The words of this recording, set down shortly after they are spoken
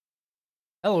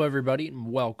Hello, everybody,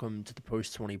 and welcome to the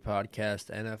Post 20 Podcast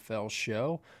NFL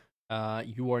show.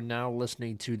 You are now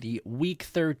listening to the Week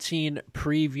 13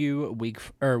 preview, Week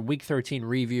 13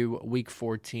 review, Week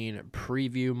 14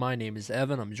 preview. My name is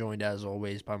Evan. I'm joined, as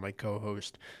always, by my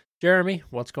co-host, Jeremy.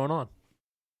 What's going on?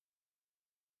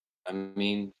 I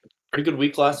mean, pretty good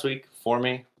week last week for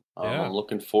me. Yeah. I'm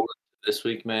looking forward to this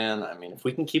week, man. I mean, if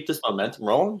we can keep this momentum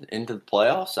rolling into the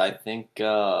playoffs, I think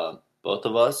both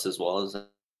of us, as well as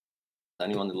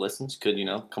anyone that listens, could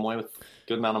come away with a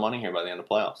good amount of money here by the end of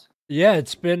playoffs. Yeah,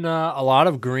 it's been a lot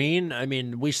of green. I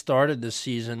mean, we started this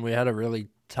season, we had a really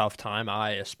tough time.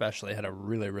 I especially had a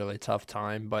really, really tough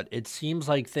time, but it seems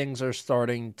like things are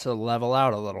starting to level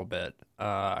out a little bit.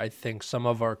 I think some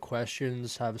of our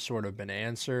questions have sort of been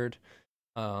answered.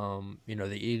 The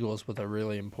Eagles with a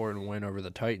really important win over the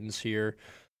Titans here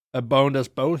boned us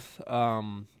both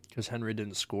because Henry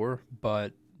didn't score,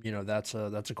 but that's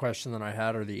a question that I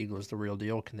had. Are the Eagles the real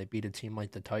deal? Can they beat a team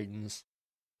like the Titans?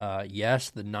 Yes,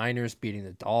 the Niners beating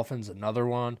the Dolphins, another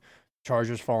one.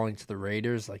 Chargers falling to the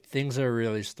Raiders. Like things are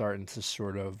really starting to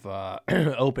sort of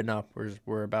open up.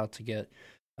 We're about to get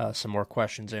some more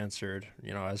questions answered,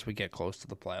 as we get close to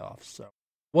the playoffs. So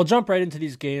we'll jump right into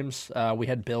these games. We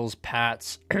had Bills,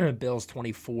 Pats, Bills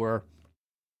 24,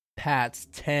 Pats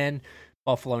 10,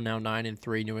 Buffalo now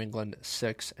 9-3, New England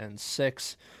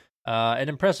 6-6. An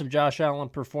impressive Josh Allen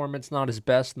performance, not his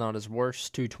best, not his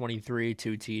worst. 223,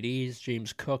 two TDs.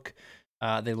 James Cook,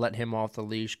 they let him off the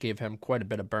leash, gave him quite a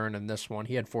bit of burn in this one.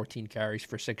 He had 14 carries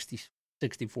for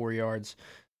 64 yards.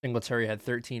 Singletary had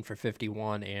 13 for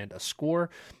 51 and a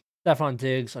score. Stephon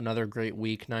Diggs, another great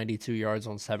week, 92 yards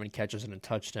on 7 catches and a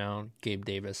touchdown. Gabe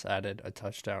Davis added a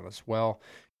touchdown as well.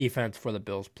 Defense for the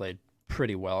Bills played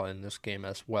pretty well in this game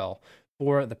as well.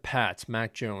 For the Pats,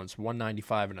 Mac Jones,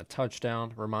 195 and a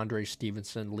touchdown. Ramondre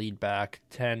Stevenson, lead back,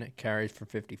 10 carries for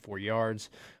 54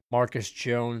 yards. Marcus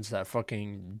Jones, that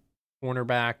fucking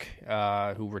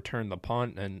cornerback who returned the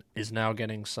punt and is now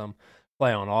getting some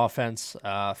play on offense.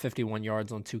 51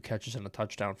 yards on 2 catches and a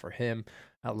touchdown for him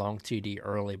at long TD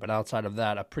early. But outside of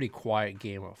that, a pretty quiet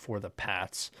game for the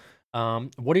Pats.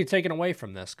 What are you taking away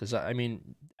from this? Because, I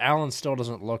mean, Allen still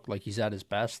doesn't look like he's at his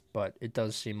best, but it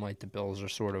does seem like the Bills are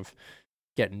sort of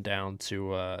getting down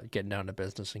to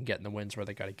business and getting the wins where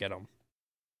they got to get them.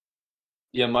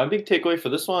 Yeah, my big takeaway for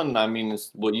this one, I mean,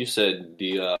 is what you said,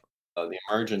 the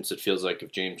emergence. It feels like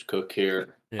of James Cook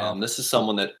here. Yeah. This is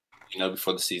someone that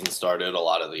before the season started, a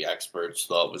lot of the experts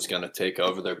thought was going to take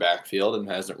over their backfield and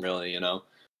hasn't really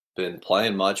been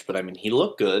playing much. But I mean, he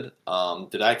looked good.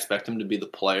 Did I expect him to be the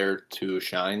player to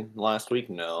shine last week?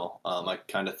 No. I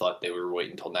kind of thought they were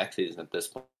waiting until next season at this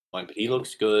point, but he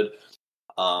looks good.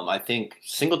 I think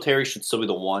Singletary should still be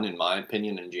the one, in my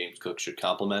opinion, and James Cook should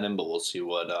complement him, but we'll see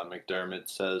what McDermott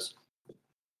says.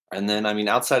 And then, I mean,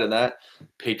 outside of that,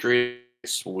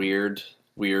 Patriots, weird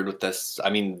with this.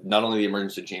 I mean, not only the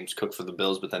emergence of James Cook for the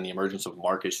Bills, but then the emergence of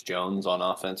Marcus Jones on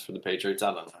offense for the Patriots.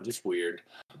 I don't know, just weird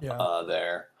Yeah.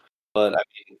 there. But, I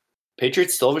mean,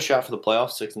 Patriots still have a shot for the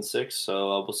playoffs, 6-6,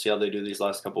 so we'll see how they do these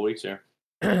last couple weeks here.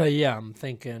 Yeah, I'm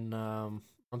thinking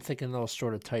they'll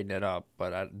sort of tighten it up,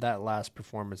 but that last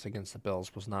performance against the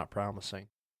Bills was not promising.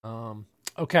 Um,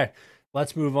 okay,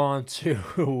 let's move on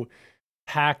to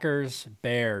Packers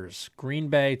Bears. Green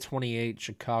Bay 28,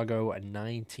 Chicago at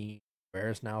 19.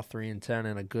 Bears now 3-10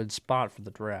 in a good spot for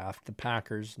the draft. The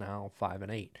Packers now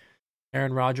 5-8.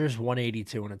 Aaron Rodgers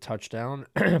 182 and a touchdown,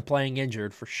 playing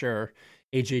injured for sure.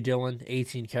 AJ Dillon,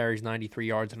 18 carries, 93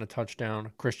 yards, and a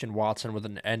touchdown. Christian Watson with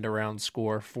an end around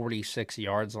score, 46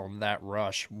 yards on that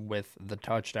rush with the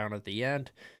touchdown at the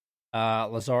end.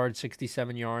 Lazard,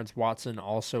 67 yards. Watson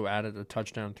also added a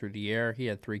touchdown through the air. He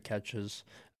had 3 catches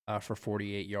for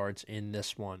 48 yards in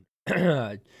this one.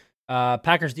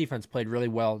 Packers defense played really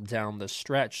well down the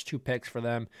stretch. 2 picks for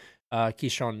them.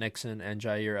 Keyshawn Nixon and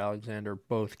Jair Alexander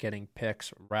both getting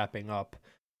picks, wrapping up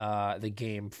the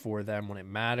game for them when it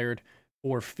mattered.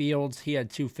 For Fields, he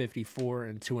had 254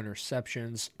 and 2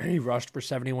 interceptions. He rushed for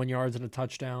 71 yards and a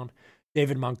touchdown.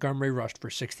 David Montgomery rushed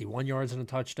for 61 yards and a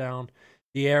touchdown.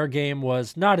 The air game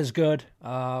was not as good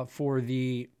for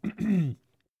the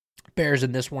Bears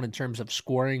in this one in terms of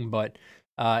scoring, but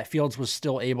Fields was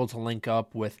still able to link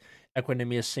up with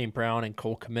Equanimeous St. Brown and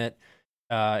Cole Kmet.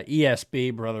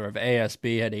 ESB, brother of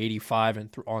ASB, had 85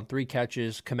 on 3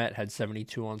 catches. Kmet had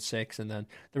 72 on 6, and then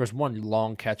there was one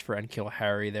long catch for N'Keal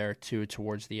Harry there too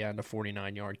towards the end, a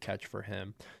 49-yard catch for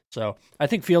him. So I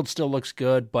think Fields still looks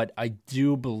good, but I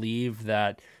do believe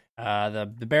that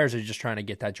The Bears are just trying to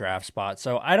get that draft spot.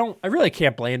 So I really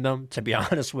can't blame them, to be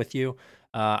honest with you.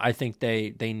 I think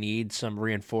they need some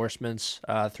reinforcements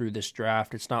through this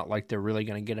draft. It's not like they're really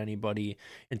going to get anybody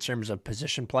in terms of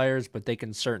position players, but they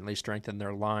can certainly strengthen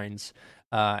their lines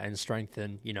and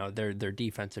strengthen their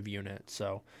defensive unit.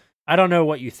 So I don't know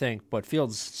what you think, but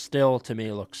Fields still to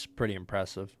me looks pretty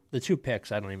impressive. The 2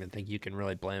 picks, I don't even think you can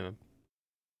really blame him.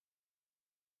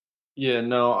 Yeah,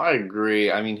 no, I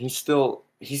agree. I mean, he's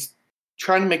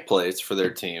trying to make plays for their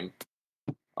team,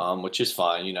 which is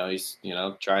fine. He's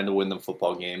trying to win them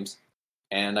football games,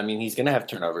 and I mean, he's going to have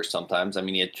turnovers sometimes. I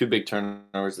mean, he had 2 big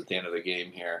turnovers at the end of the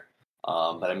game here.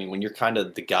 But I mean, when you're kind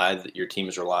of the guy that your team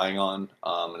is relying on,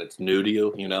 and it's new to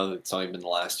you, it's only been the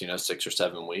last 6 or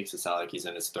 7 weeks. It's not like he's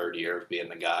in his 3rd year of being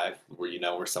the guy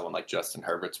where someone like Justin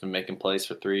Herbert's been making plays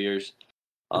for 3 years.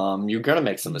 You're going to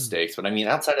make some mistakes, but I mean,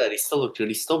 outside of that, he still looked good.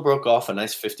 He still broke off a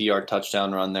nice 50-yard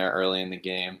touchdown run there early in the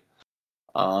game.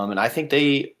 And I think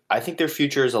their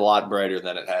future is a lot brighter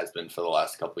than it has been for the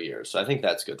last couple of years. So I think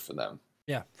that's good for them.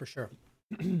 Yeah, for sure.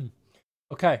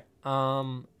 Okay.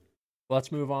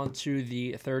 Let's move on to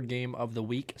the 3rd game of the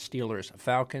week. Steelers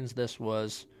Falcons. This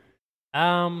was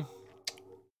one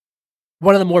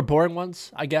of the more boring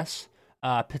ones, I guess.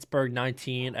 Pittsburgh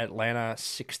 19, Atlanta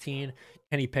 16.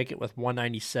 Kenny Pickett with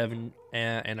 197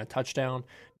 and a touchdown.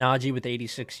 Najee with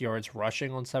 86 yards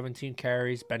rushing on 17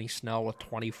 carries. Benny Snell with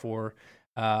 24.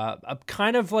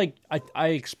 Kind of like I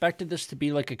expected this to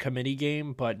be like a committee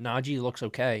game, but Najee looks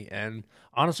okay. And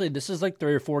honestly, this is like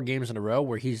 3 or 4 games in a row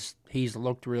where he's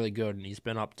looked really good, and he's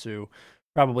been up to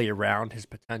probably around his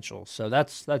potential. So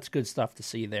that's good stuff to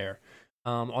see there.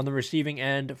 On the receiving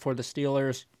end for the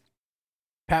Steelers,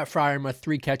 Pat Freiermuth,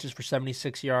 3 catches for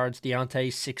 76 yards.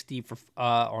 Deontay, 60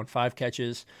 on 5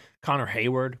 catches. Connor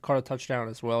Hayward caught a touchdown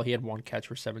as well. He had 1 catch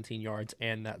for 17 yards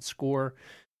and that score.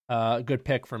 Good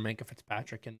pick for Minkah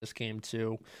Fitzpatrick in this game,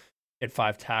 too. At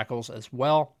 5 tackles as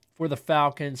well. For the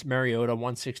Falcons, Mariota,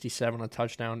 167, a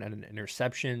touchdown and an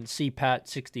interception. CPAT,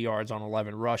 60 yards on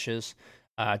 11 rushes.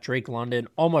 Drake London,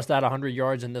 almost at 100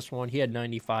 yards in this one. He had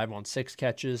 95 on 6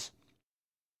 catches.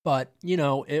 But,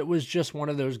 it was just one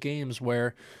of those games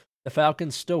where the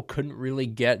Falcons still couldn't really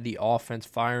get the offense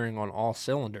firing on all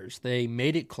cylinders. They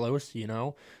made it close,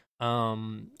 I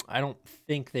don't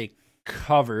think they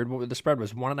covered. The spread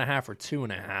was 1.5 or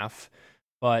 2.5.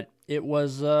 But it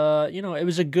was, it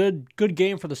was a good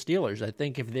game for the Steelers. I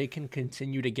think if they can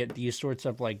continue to get these sorts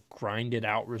of like grinded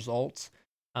out results,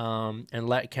 and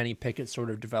let Kenny Pickett sort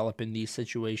of develop in these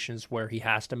situations where he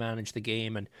has to manage the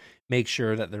game and make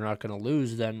sure that they're not going to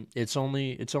lose, then it's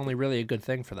only really a good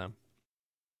thing for them.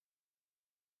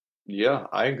 Yeah,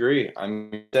 I agree. I mean,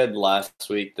 we said last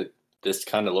week that this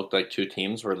kind of looked like 2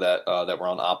 teams were that were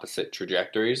on opposite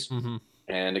trajectories. Mm-hmm.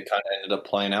 And it kind of ended up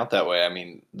playing out that way. I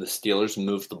mean, the Steelers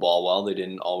moved the ball well. They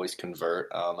didn't always convert.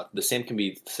 The same can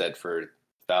be said for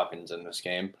Falcons in this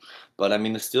game. But, I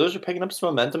mean, the Steelers are picking up some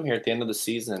momentum here at the end of the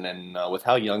season. And with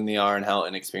how young they are and how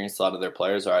inexperienced a lot of their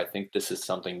players are, I think this is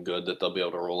something good that they'll be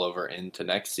able to roll over into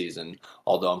next season.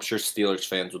 Although I'm sure Steelers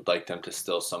fans would like them to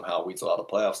still somehow weasel out a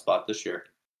playoff spot this year.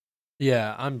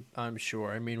 Yeah, I'm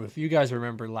sure. I mean, if you guys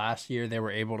remember last year, they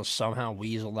were able to somehow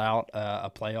weasel out a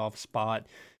playoff spot,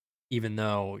 even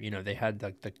though, they had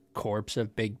the corpse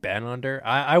of Big Ben under.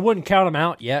 I wouldn't count him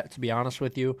out yet, to be honest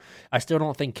with you. I still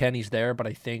don't think Kenny's there, but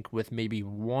I think with maybe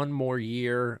one more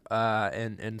year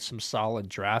and some solid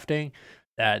drafting,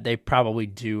 that they probably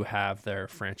do have their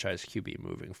franchise QB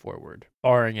moving forward,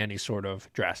 barring any sort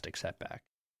of drastic setback.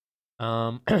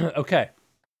 Okay.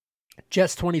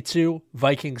 Jets 22,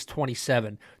 Vikings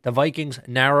 27. The Vikings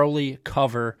narrowly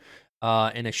cover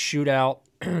in a shootout,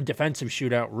 defensive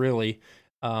shootout, really.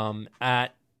 I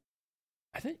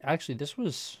think actually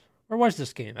where was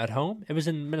this game? At home? It was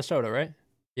in Minnesota, right?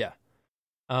 Yeah.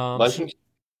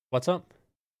 What's up?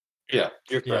 Yeah,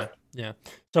 you're correct. Yeah.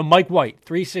 So Mike White,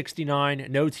 369,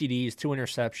 no TDs, 2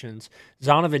 interceptions.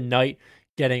 Zonovan Knight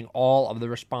getting all of the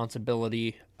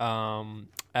responsibility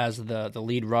as the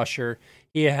lead rusher.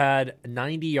 He had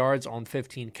 90 yards on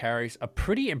 15 carries, a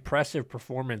pretty impressive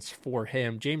performance for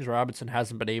him. James Robinson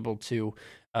hasn't been able to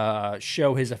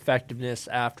show his effectiveness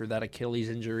after that Achilles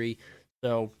injury,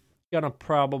 so going to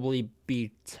probably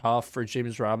be tough for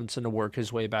James Robinson to work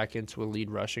his way back into a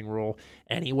lead rushing role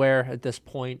anywhere at this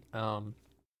point. Going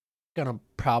to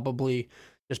probably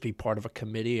just be part of a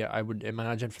committee, I would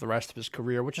imagine, for the rest of his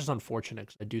career, which is unfortunate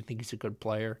because I do think he's a good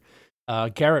player.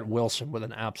 Garrett Wilson with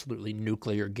an absolutely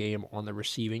nuclear game on the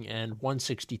receiving end,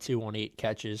 162 on 8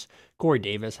 catches. Corey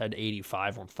Davis had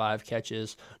 85 on 5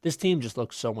 catches. This team just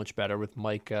looks so much better with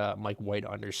Mike White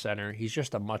under center. He's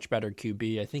just a much better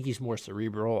QB. I think he's more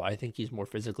cerebral. I think he's more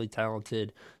physically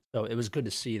talented. So it was good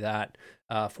to see that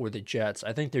for the Jets.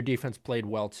 I think their defense played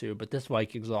well too, but this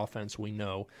Vikings offense we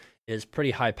know is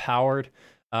pretty high powered.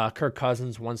 Kirk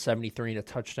Cousins, 173 and a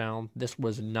touchdown. This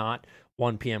was not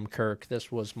 1 p.m. Kirk.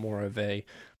 This was more of a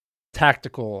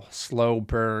tactical, slow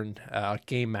burn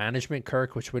game management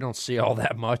Kirk, which we don't see all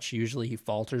that much. Usually he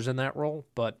falters in that role,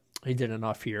 but he did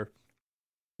enough here.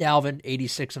 Dalvin,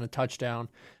 86 and a touchdown.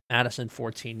 Madison,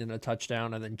 14 and a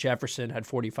touchdown. And then Jefferson had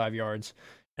 45 yards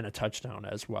and a touchdown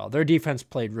as well. Their defense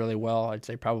played really well. I'd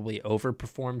say probably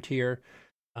overperformed here.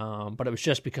 But it was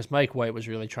just because Mike White was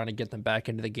really trying to get them back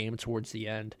into the game towards the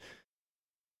end.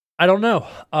 I don't know.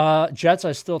 Jets,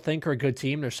 I still think are a good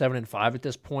team. They're 7-5 at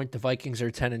this point. The Vikings are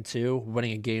 10-2,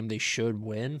 winning a game they should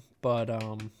win. But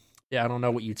yeah, I don't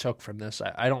know what you took from this.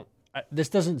 I don't. This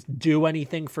doesn't do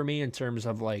anything for me in terms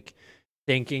of like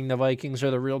thinking the Vikings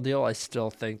are the real deal. I still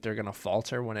think they're gonna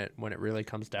falter when it really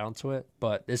comes down to it.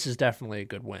 But this is definitely a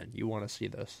good win. You want to see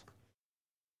this?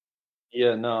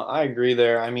 Yeah, no, I agree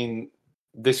there. I mean,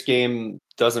 this game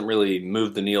doesn't really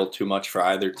move the needle too much for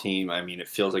either team. I mean, it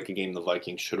feels like a game the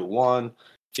Vikings should have won.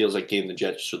 Feels like a game the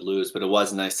Jets should lose, but it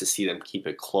was nice to see them keep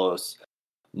it close.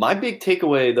 My big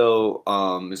takeaway, though,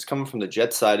 is coming from the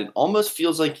Jets side. It almost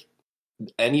feels like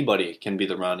anybody can be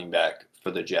the running back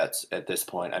for the Jets at this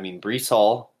point. I mean, Brees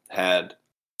Hall had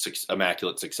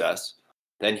immaculate success.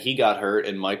 Then he got hurt,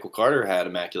 and Michael Carter had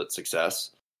immaculate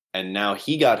success. And now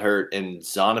he got hurt, and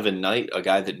Zonovan Knight, a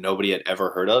guy that nobody had ever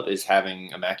heard of, is having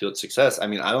immaculate success. I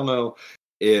mean, I don't know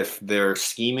if their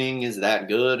scheming is that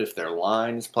good, if their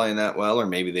line is playing that well, or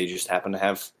maybe they just happen to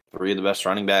have three of the best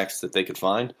running backs that they could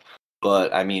find.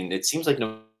 But, I mean, it seems like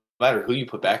no matter who you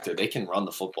put back there, they can run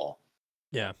the football.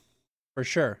 Yeah, for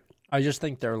sure. I just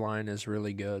think their line is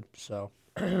really good. So,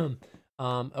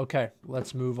 okay,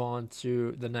 let's move on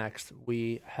to the next.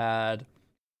 We had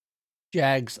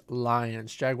Jags,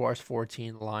 Lions. Jaguars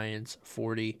 14, Lions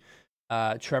 40.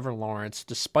 Trevor Lawrence,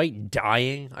 despite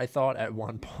dying, I thought at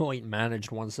one point,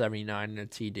 managed 179 in a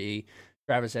TD.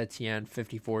 Travis Etienne,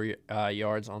 54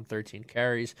 yards on 13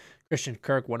 carries. Christian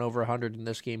Kirk went over 100 in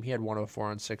this game. He had 104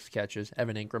 on 6 catches.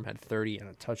 Evan Ingram had 30 and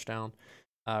a touchdown.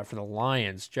 For the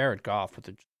Lions, Jared Goff with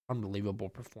an unbelievable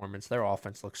performance. Their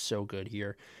offense looks so good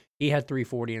here. He had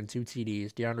 340 and 2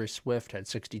 TDs. DeAndre Swift had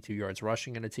 62 yards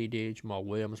rushing and a TD. Jamal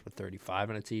Williams with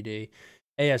 35 and a TD.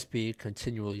 ASB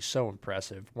continually so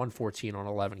impressive. 114 on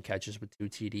 11 catches with 2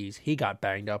 TDs. He got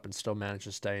banged up and still managed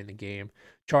to stay in the game.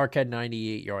 Chark had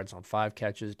 98 yards on 5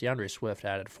 catches. DeAndre Swift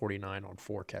added 49 on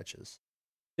 4 catches.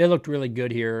 They looked really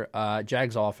good here.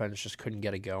 Jags offense just couldn't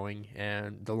get it going,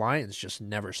 and the Lions just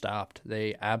never stopped.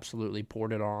 They absolutely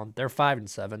poured it on. They're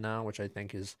 5-7 now, which I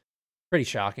think is pretty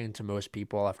shocking to most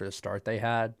people after the start they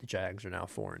had. The Jags are now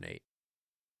 4-8.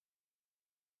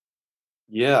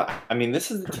 Yeah, I mean,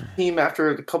 this is the team after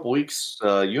a couple weeks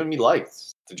you and me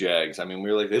liked the Jags. I mean,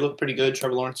 we were like, they look pretty good.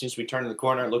 Trevor Lawrence seems to be turning the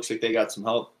corner. It looks like they got some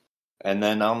help. And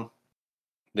then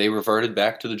they reverted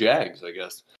back to the Jags, I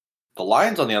guess. The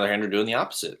Lions, on the other hand, are doing the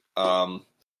opposite.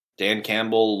 Dan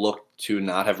Campbell looked to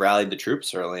not have rallied the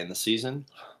troops early in the season,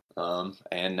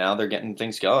 and now they're getting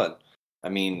things going. I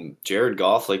mean, Jared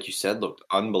Goff, like you said, looked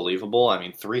unbelievable. I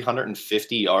mean,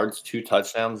 350 yards, 2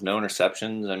 touchdowns, no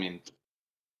interceptions. I mean,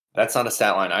 that's not a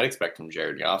stat line I'd expect from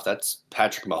Jared Goff. That's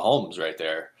Patrick Mahomes right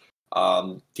there.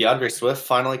 DeAndre Swift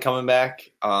finally coming back.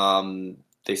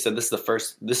 They said this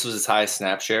was his highest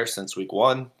snap share since week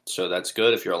 1, so that's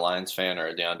good if you're a Lions fan or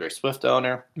a DeAndre Swift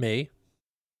owner. Me?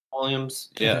 Williams,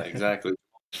 yeah, exactly.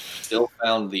 Still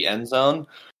found the end zone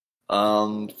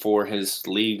for his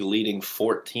league-leading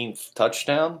 14th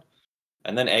touchdown.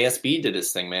 And then ASB did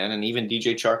his thing, man, and even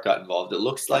DJ Chark got involved. It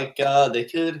looks like they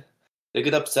could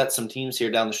upset some teams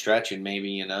here down the stretch and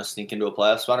maybe, sneak into a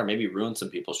playoff spot or maybe ruin some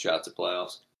people's shots at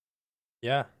playoffs.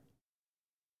 Yeah.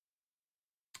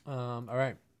 All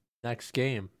right. Next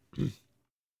game.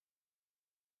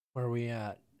 Where are we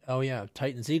at? Oh, yeah.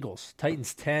 Titans, Eagles.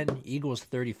 Titans 10, Eagles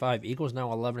 35. Eagles now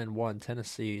 11-1.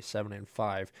 Tennessee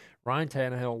 7-5. Ryan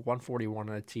Tannehill, 141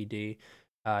 on a TD.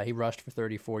 He rushed for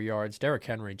 34 yards. Derrick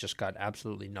Henry just got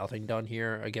absolutely nothing done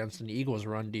here against an Eagles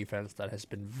run defense that has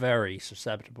been very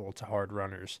susceptible to hard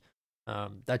runners.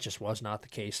 That just was not the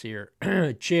case here.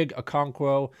 Chig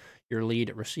Okonkwo, your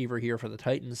lead receiver here for the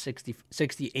Titans,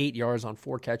 68 yards on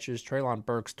 4 catches. Treylon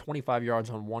Burks, 25 yards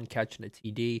on 1 catch and a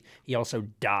TD. He also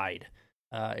died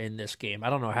in this game. I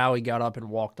don't know how he got up and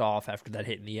walked off after that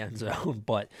hit in the end zone,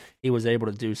 but he was able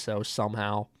to do so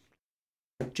somehow.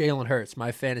 Jalen Hurts,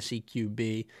 my fantasy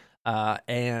QB,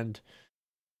 and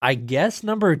I guess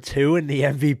number 2 in the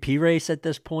MVP race at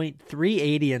this point,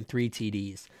 380 and 3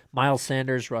 TDs. Miles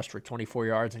Sanders rushed for 24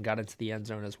 yards and got into the end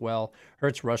zone as well.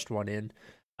 Hurts rushed one in.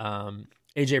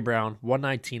 A.J. Brown,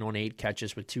 119 on 8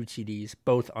 catches with 2 TDs,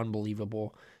 both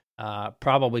unbelievable.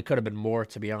 Probably could have been more,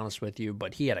 to be honest with you,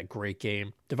 but he had a great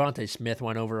game. Devontae Smith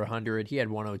went over 100. He had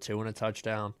 102 and a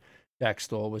touchdown. Jack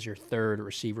Stoll was your third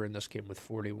receiver in this game with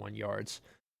 41 yards.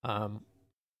 I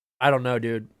don't know,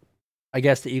 dude. I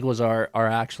guess the Eagles are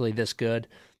actually this good.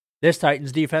 This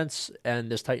Titans defense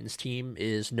and this Titans team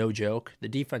is no joke. The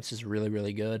defense is really,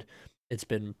 really good. It's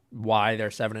been why they're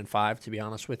 7-5, to be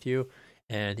honest with you.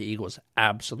 And the Eagles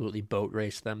absolutely boat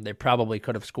raced them. They probably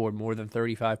could have scored more than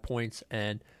 35 points.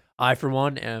 And I, for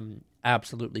one, am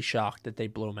absolutely shocked that they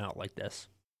blew them out like this.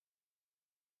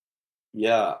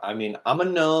 Yeah, I mean, I'm a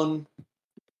known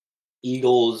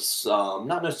Eagles,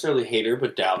 not necessarily hater,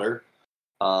 but doubter.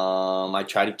 I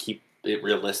try to keep it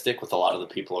realistic with a lot of the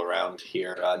people around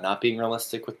here, not being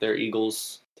realistic with their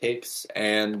Eagles takes.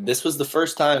 And this was the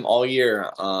first time all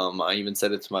year. I even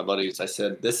said it to my buddies. I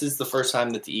said, this is the first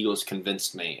time that the Eagles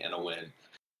convinced me in a win.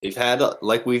 They've had,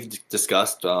 like we've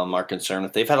discussed, our concern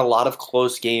with, they've had a lot of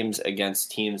close games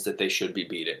against teams that they should be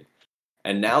beating.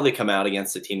 And now they come out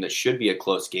against a team that should be a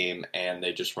close game, and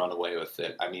they just run away with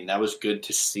it. I mean, that was good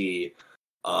to see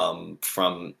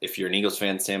from, if you're an Eagles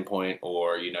fan standpoint,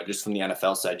 or, just from the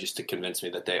NFL side, just to convince me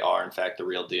that they are, in fact, the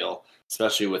real deal,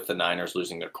 especially with the Niners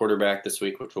losing their quarterback this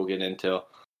week, which we'll get into.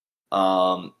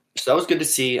 So that was good to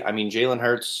see. I mean, Jalen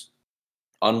Hurts,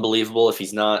 unbelievable. If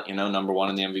he's not, number 1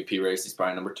 in the MVP race, he's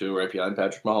probably number 2 right behind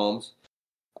Patrick Mahomes.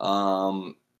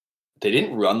 They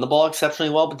didn't run the ball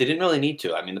exceptionally well, but they didn't really need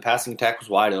to. I mean, the passing attack was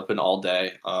wide open all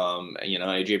day.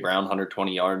 A.J. Brown,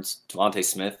 120 yards. Devontae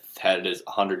Smith had his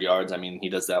 100 yards. I mean, he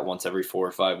does that once every 4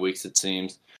 or 5 weeks, it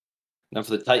seems. Now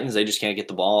for the Titans, they just can't get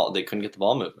the ball. They couldn't get the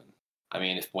ball moving. I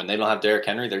mean, when they don't have Derrick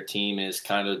Henry, their team is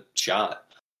kind of shot.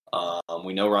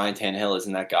 We know Ryan Tannehill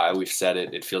isn't that guy. We've said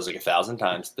it. It feels like 1,000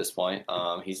 times at this point.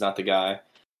 He's not the guy.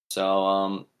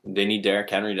 So they need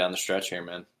Derrick Henry down the stretch here,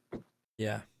 man.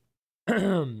 Yeah.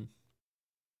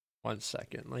 1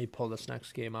 second. Let me pull this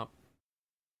next game up.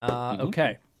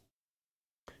 Okay.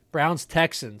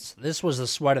 Browns-Texans. This was the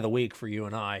sweat of the week for you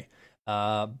and I.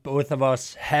 Both of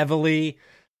us heavily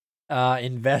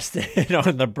invested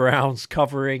on the Browns,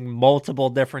 covering multiple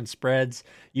different spreads.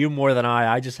 You more than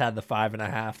I. I just had the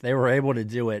 5.5. They were able to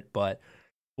do it, but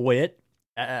boy,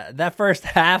 that first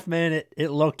half, man, it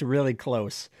looked really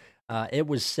close. It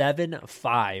was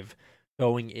 7-5.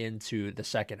 Going into the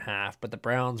second half, but the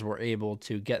Browns were able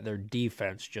to get their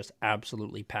defense just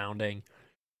absolutely pounding.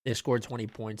 They scored 20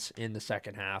 points in the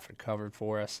second half and covered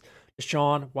for us.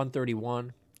 Deshaun,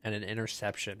 131 and an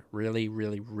interception. Really,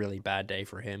 really, really bad day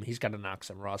for him. He's got to knock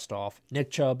some rust off. Nick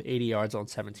Chubb, 80 yards on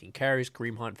 17 carries.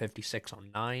 Kareem Hunt, 56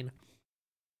 on 9.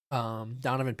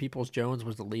 Donovan Peoples-Jones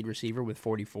was the lead receiver with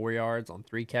 44 yards on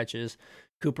 3 catches.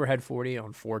 Cooper had 40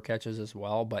 on 4 catches as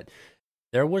well, but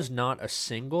there was not a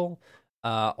single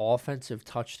offensive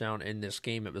touchdown in this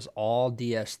game. It was all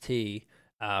DST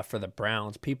for the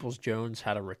Browns. Peoples-Jones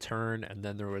had a return, and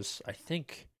then there was, I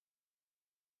think,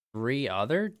 3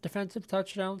 other defensive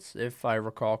touchdowns, if I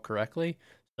recall correctly.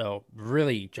 So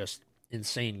really just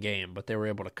insane game, but they were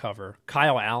able to cover.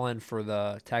 Kyle Allen for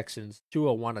the Texans,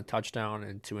 201, a touchdown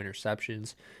and 2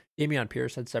 interceptions. Dameon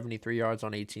Pierce had 73 yards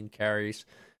on 18 carries.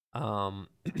 No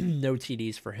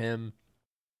TDs for him.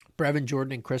 Brevin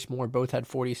Jordan and Chris Moore both had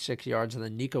 46 yards, and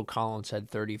then Nico Collins had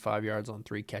 35 yards on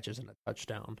 3 catches and a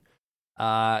touchdown.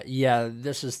 Yeah,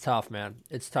 this is tough, man.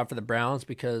 It's tough for the Browns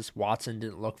because Watson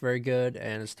didn't look very good,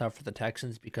 and it's tough for the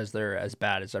Texans because they're as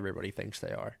bad as everybody thinks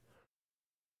they are.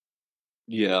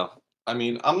 Yeah. I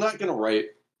mean, I'm not going to write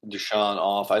Deshaun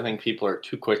off. I think people are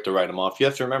too quick to write him off. You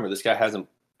have to remember, this guy hasn't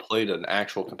played an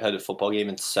actual competitive football game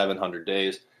in 700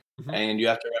 days. Mm-hmm. And you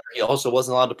have to remember, he also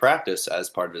wasn't allowed to practice as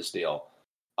part of this deal.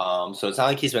 So it's not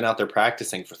like he's been out there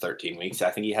practicing for 13 weeks.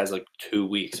 I think he has like 2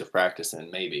 weeks of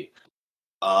practicing, maybe.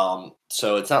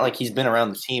 So it's not like he's been around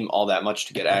the team all that much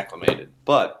to get acclimated.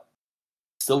 But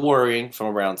still worrying from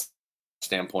a Browns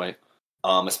standpoint,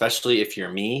 especially if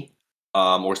you're me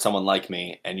or someone like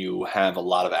me and you have a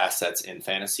lot of assets in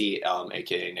fantasy,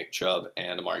 a.k.a. Nick Chubb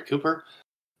and Amari Cooper.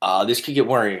 This could get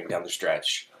worrying down the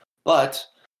stretch. But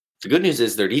the good news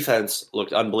is their defense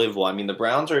looked unbelievable. I mean, the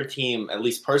Browns are a team, at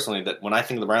least personally, that when I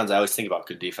think of the Browns, I always think about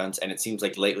good defense, and it seems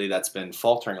like lately that's been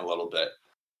faltering a little bit.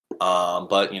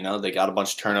 But, they got a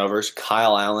bunch of turnovers.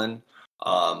 Kyle Allen,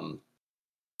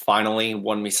 finally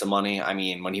won me some money. I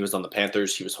mean, when he was on the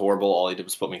Panthers, he was horrible. All he did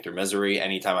was put me through misery.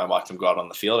 Anytime I watched him go out on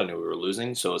the field, I knew we were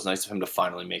losing. So it was nice of him to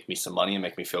finally make me some money and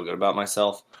make me feel good about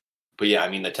myself. But yeah, I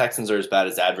mean, the Texans are as bad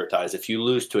as advertised. If you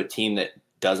lose to a team that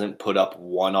doesn't put up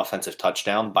one offensive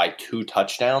touchdown by 2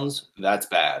 touchdowns, that's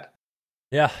bad.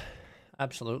 Yeah,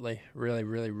 absolutely. Really,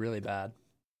 really, really bad.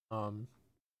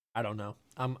 I don't know.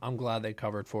 I'm glad they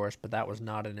covered for us, but that was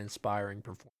not an inspiring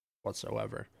performance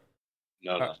whatsoever.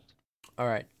 No, no. All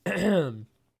right.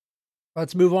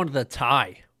 Let's move on to the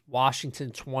tie.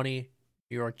 Washington 20,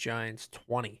 New York Giants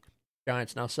 20.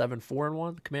 Giants now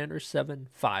 7-4-1. Commanders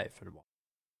 7-5-1.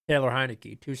 Taylor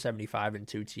Heineke 275 and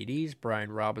 2 TDs.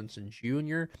 Brian Robinson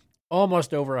Jr.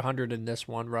 almost over 100 in this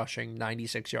one, rushing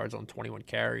 96 yards on 21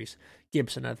 carries.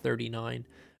 Gibson at 39.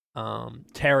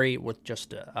 Terry with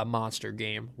just a monster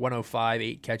game. 105,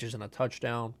 8 catches and a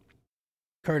touchdown.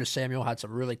 Curtis Samuel had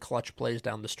some really clutch plays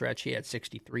down the stretch. He had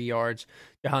 63 yards.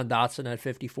 Jahan Dotson had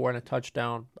 54 and a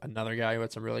touchdown. Another guy who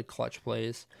had some really clutch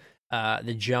plays.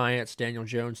 The Giants, Daniel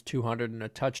Jones, 200 and a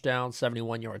touchdown,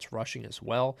 71 yards rushing as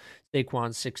well.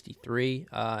 Saquon, 63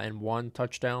 and 1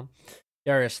 touchdown.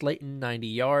 Darius Slayton, 90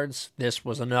 yards. This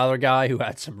was another guy who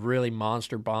had some really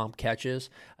monster bomb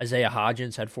catches. Isaiah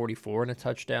Hodgins had 44 and a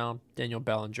touchdown. Daniel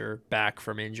Bellinger, back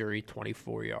from injury,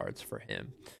 24 yards for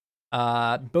him.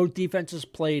 Both defenses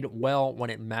played well when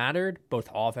it mattered. Both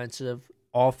offenses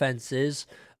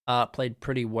played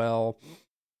pretty well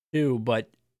too, but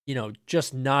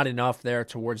just not enough there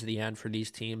towards the end for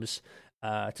these teams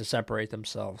to separate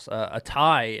themselves. A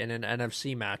tie in an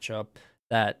NFC matchup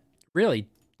that really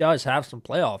does have some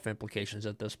playoff implications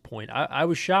at this point. I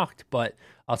was shocked, but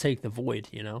I'll take the void,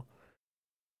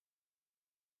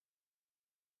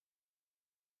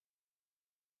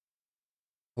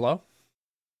 Hello?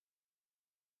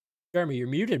 Jeremy, you're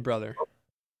muted, brother.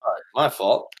 All right, my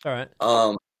fault. All right.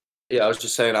 Yeah, I was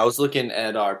just saying, I was looking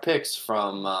at our picks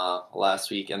from last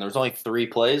week, and there was only 3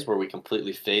 plays where we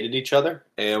completely faded each other,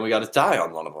 and we got a tie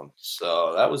on one of them.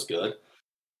 So that was good.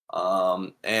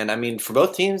 And I mean, for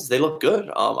both teams, they look good.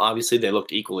 Obviously, they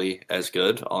looked equally as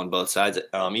good on both sides.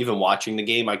 Even watching the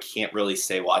game, I can't really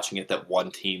say watching it that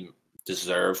one team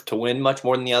deserved to win much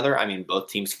more than the other. I mean, both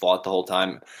teams fought the whole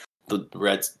time. The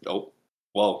Reds,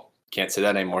 can't say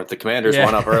that anymore. The Commanders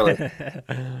won up early.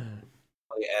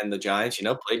 And the Giants,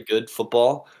 played good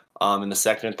football in the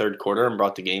second and third quarter and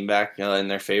brought the game back in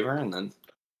their favor. And then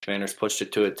Commanders pushed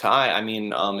it to a tie. I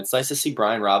mean, it's nice to see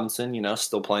Brian Robinson,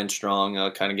 still playing strong,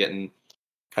 kind of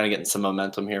getting some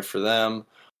momentum here for them.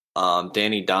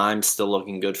 Danny Dimes still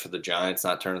looking good for the Giants,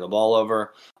 not turning the ball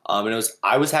over. And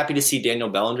I was happy to see Daniel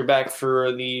Bellinger back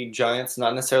for the Giants.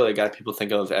 Not necessarily a guy people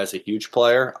think of as a huge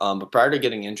player, but prior to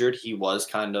getting injured, he was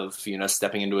kind of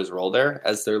stepping into his role there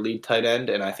as their lead tight end,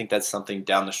 and I think that's something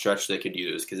down the stretch they could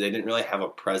use because they didn't really have a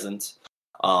presence.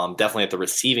 Definitely at the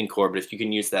receiving core, but if you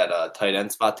can use that tight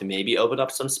end spot to maybe open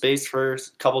up some space for a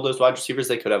couple of those wide receivers,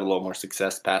 they could have a little more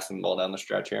success passing the ball down the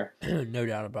stretch here. No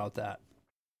doubt about that.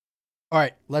 All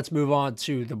right, let's move on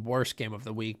to the worst game of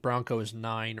the week. Broncos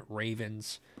 9,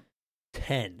 Ravens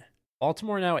 10.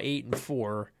 Baltimore now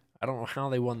 8-4. I don't know how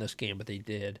they won this game, but they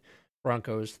did.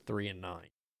 Broncos 3-9.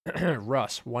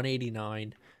 Russ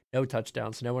 189, no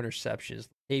touchdowns, no interceptions.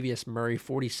 Latavius Murray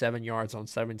 47 yards on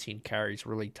 17 carries.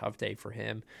 Really tough day for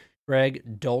him.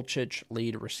 Greg Dulcich,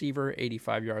 lead receiver,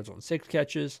 85 yards on 6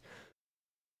 catches.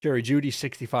 Jerry Jeudy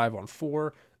 65 on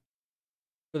 4.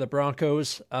 For the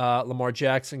Broncos, Lamar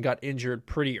Jackson got injured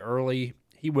pretty early.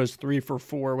 He was 3 for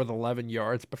 4 with 11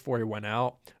 yards before he went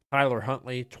out. Tyler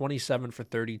Huntley, 27 for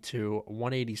 32,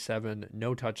 187,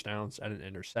 no touchdowns and an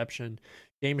interception.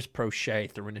 James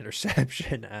Prochet threw an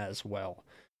interception as well.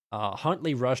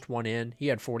 Huntley rushed one in. He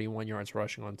had 41 yards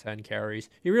rushing on 10 carries.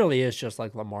 He really is just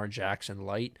like Lamar Jackson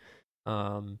light.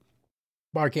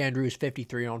 Mark Andrews,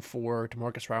 53 on 4.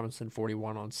 Demarcus Robinson,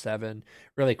 41 on 7.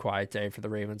 Really quiet day for the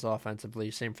Ravens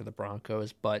offensively. Same for the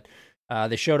Broncos. But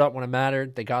they showed up when it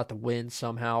mattered. They got the win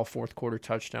somehow. Fourth quarter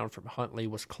touchdown from Huntley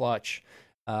was clutch.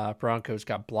 Broncos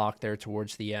got blocked there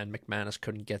towards the end. McManus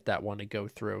couldn't get that one to go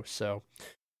through. So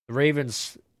the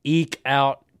Ravens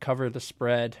cover the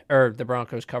spread. Or the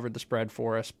Broncos covered the spread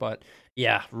for us. But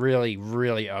yeah, really,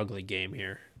 really ugly game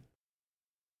here.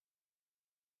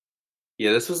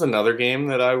 Yeah, this was another game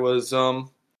that I was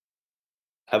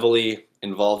heavily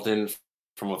involved in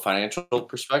from a financial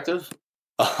perspective.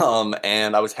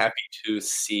 And I was happy to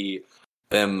see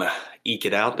them eke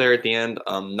it out there at the end.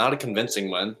 Not a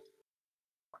convincing win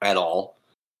at all.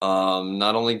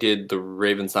 Not only did the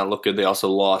Ravens not look good, they also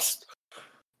lost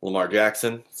Lamar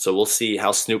Jackson. So we'll see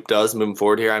how Snoop does moving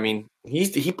forward here. I mean,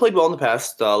 he played well in the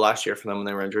past last year for them when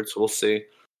they were injured, so we'll see.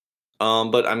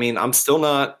 But I mean, I'm still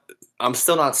not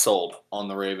sold on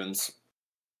the Ravens.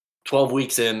 12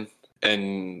 weeks in,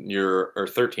 or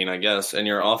 13, I guess, and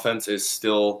your offense is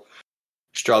still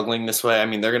struggling this way. I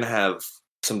mean, they're going to have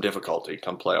some difficulty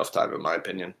come playoff time, in my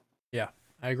opinion. Yeah,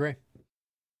 I agree.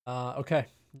 Okay,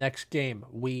 next game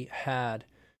we had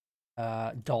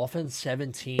Dolphins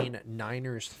 17,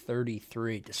 Niners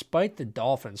 33. Despite the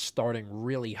Dolphins starting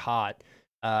really hot,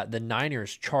 the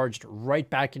Niners charged right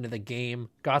back into the game,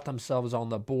 got themselves on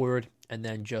the board, and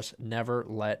then just never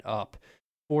let up.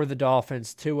 For the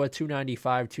Dolphins, Tua,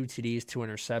 295, 2 TDs, 2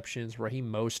 interceptions. Raheem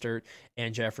Mostert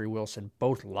and Jeffrey Wilson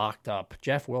both locked up.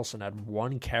 Jeff Wilson had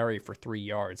 1 carry for 3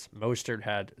 yards. Mostert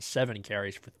had 7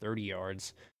 carries for 30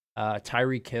 yards.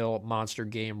 Tyreek Hill, monster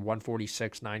game,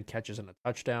 146, 9 catches and a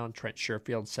touchdown. Trent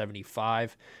Sherfield,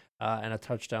 75 and a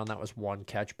touchdown. That was 1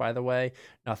 catch, by the way.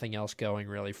 Nothing else going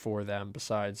really for them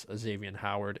besides a Xavier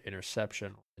Howard interception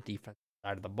on the defensive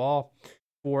side of the ball.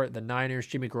 For the Niners,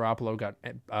 Jimmy Garoppolo got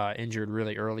injured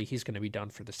really early. He's going to be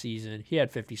done for the season. He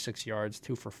had 56 yards,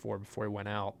 2 for 4 before he went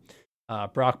out.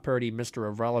 Brock Purdy, Mr.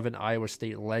 Irrelevant, Iowa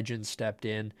State legend, stepped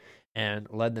in and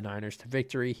led the Niners to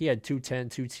victory. He had 210,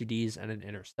 2 TDs, and an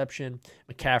interception.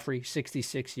 McCaffrey,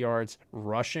 66 yards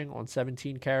rushing on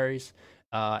 17 carries,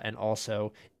 and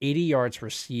also 80 yards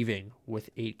receiving with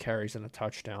 8 carries and a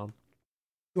touchdown.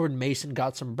 Jordan Mason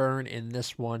got some burn in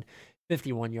this one,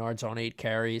 51 yards on 8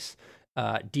 carries.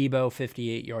 Debo,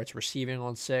 58 yards receiving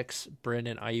on 6.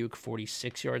 Brandon Ayuk,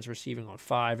 46 yards receiving on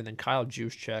 5. And then Kyle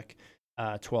Juszczyk,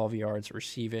 12 yards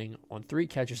receiving on 3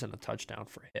 catches and a touchdown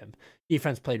for him.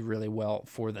 Defense played really well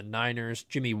for the Niners.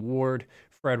 Jimmy Ward,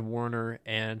 Fred Warner,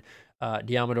 and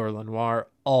Diamador Lenoir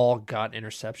all got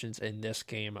interceptions in this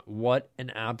game. What an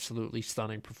absolutely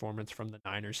stunning performance from the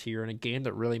Niners here in a game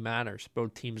that really matters.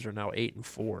 Both teams are now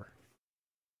 8-4.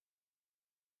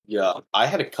 Yeah, I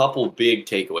had a couple big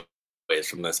takeaways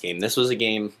from this game. This was a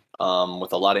game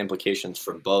with a lot of implications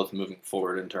for both moving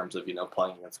forward in terms of,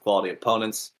 playing against quality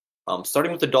opponents.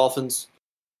 Starting with the Dolphins,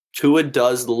 Tua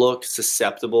does look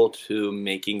susceptible to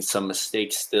making some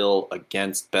mistakes still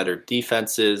against better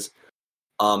defenses.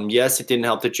 Yes, it didn't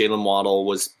help that Jalen Waddle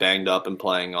was banged up and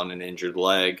playing on an injured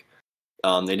leg.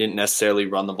 They didn't necessarily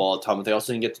run the ball a ton, but they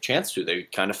also didn't get the chance to. They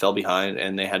kind of fell behind,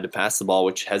 and they had to pass the ball,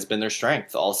 which has been their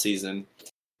strength all season.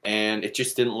 And it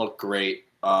just didn't look great.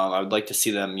 I would like to see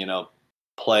them,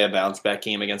 play a bounce-back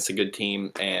game against a good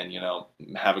team and,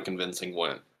 have a convincing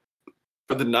win.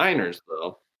 For the Niners,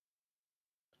 though,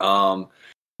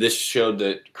 this showed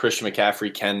that Christian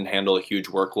McCaffrey can handle a huge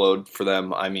workload for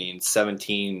them. I mean,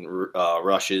 17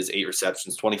 rushes, 8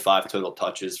 receptions, 25 total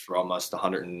touches for almost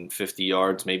 150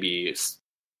 yards, maybe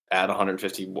at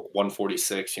 150,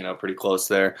 146, pretty close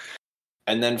there.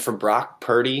 And then for Brock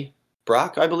Purdy,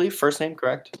 I believe, first name,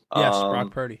 correct? Yes, Brock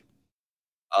Purdy.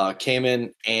 Came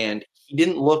in and he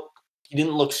didn't look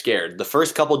scared. The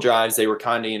first couple drives, they were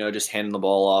kind of, just handing the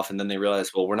ball off, and then they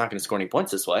realized, well, we're not going to score any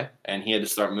points this way, and he had to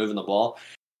start moving the ball.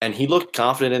 And he looked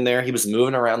confident in there. He was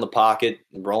moving around the pocket,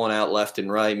 rolling out left and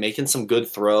right, making some good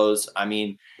throws. I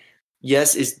mean,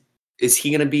 yes, is he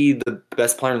going to be the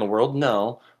best player in the world?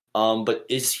 No. But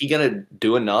is he going to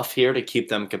do enough here to keep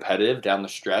them competitive down the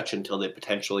stretch until they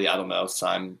potentially, I don't know,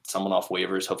 sign someone off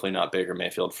waivers, hopefully not Baker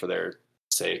Mayfield for their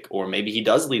sake, or maybe he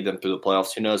does lead them through the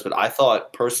playoffs, who knows? But I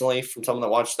thought personally, from someone that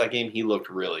watched that game, he looked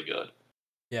really good.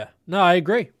 Yeah, no, I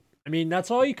agree. I mean,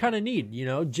 that's all you kind of need.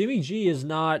 Jimmy G he's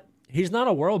not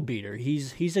a world beater.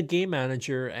 He's a game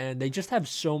manager, and they just have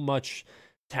so much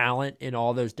talent in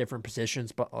all those different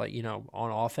positions. But on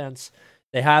offense,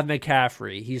 they have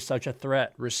McCaffrey. He's such a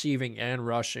threat, receiving and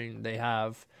rushing. They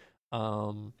have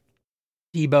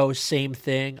Debo, same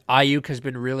thing. Ayuk has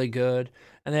been really good.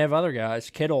 And they have other guys,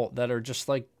 Kittle, that are just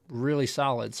really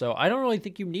solid. So I don't really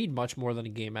think you need much more than a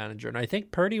game manager. And I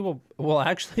think Purdy will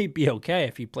actually be okay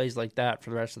if he plays like that for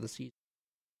the rest of the season.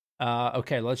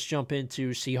 Okay, let's jump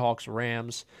into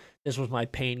Seahawks-Rams. This was my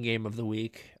pain game of the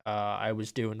week. I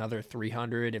was due another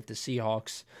 300 if the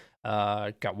Seahawks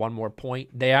got one more point.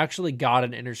 They actually got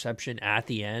an interception at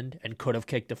the end and could have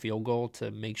kicked a field goal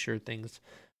to make sure things,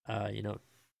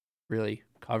 really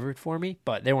covered for me,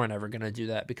 but they weren't ever going to do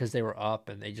that because they were up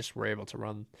and they just were able to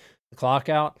run the clock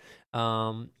out.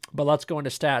 But let's go into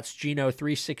stats. Geno,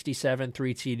 367,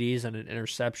 3 TDs, and an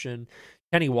interception.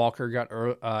 Kenny Walker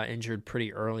got injured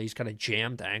pretty early. He's got a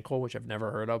jammed ankle, which I've never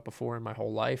heard of before in my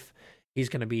whole life. He's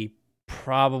going to be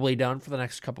probably done for the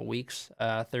next couple weeks.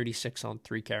 36 on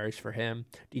 3 carries for him.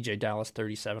 DJ Dallas,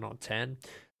 37 on 10.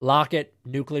 Lockett,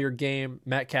 nuclear game.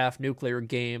 Metcalf, nuclear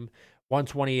game.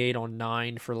 128 on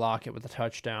 9 for Lockett with a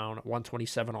touchdown,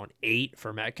 127 on 8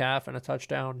 for Metcalf and a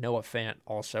touchdown. Noah Fant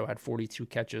also had 42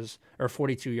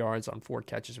 yards on 4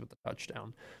 catches with a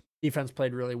touchdown. Defense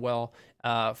played really well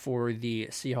for the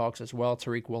Seahawks as well.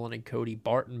 Tariq Woolen and Cody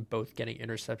Barton both getting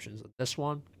interceptions in this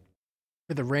one.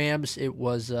 For the Rams, it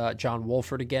was John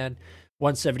Wolford again.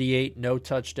 178, no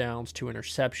touchdowns, 2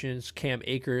 interceptions. Cam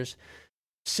Akers,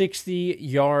 60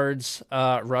 yards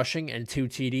rushing and 2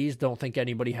 TDs. Don't think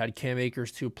anybody had Cam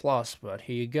Akers 2+, but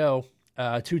here you go.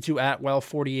 Tutu Atwell,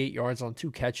 48 yards on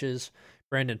 2 catches.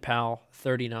 Brandon Powell,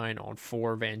 39 on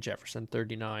 4. Van Jefferson,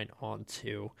 39 on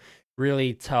 2.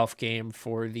 Really tough game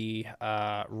for the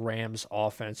Rams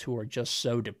offense, who are just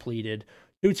so depleted.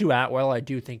 Tutu Atwell, I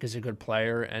do think, is a good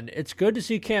player, and it's good to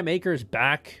see Cam Akers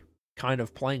back kind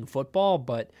of playing football,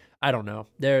 but I don't know.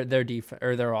 Their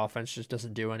their offense just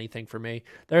doesn't do anything for me.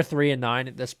 They're 3-9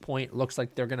 at this point. Looks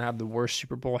like they're going to have the worst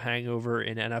Super Bowl hangover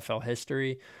in NFL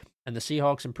history, and the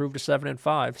Seahawks improved to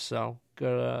 7-5, so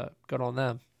good on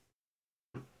them.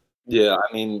 Yeah,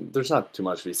 I mean, there's not too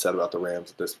much to be said about the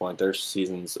Rams at this point. Their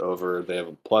season's over. They have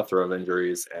a plethora of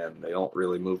injuries, and they don't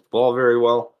really move the ball very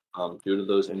well due to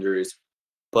those injuries.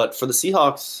 But for the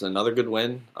Seahawks, another good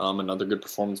win, another good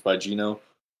performance by Geno.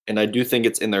 And I do think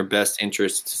it's in their best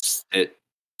interest to sit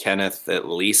Kenneth at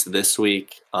least this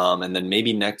week, and then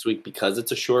maybe next week because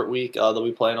it's a short week. They'll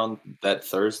be playing on that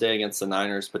Thursday against the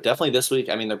Niners. But definitely this week,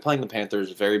 I mean, they're playing the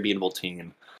Panthers, a very beatable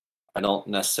team. I don't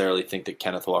necessarily think that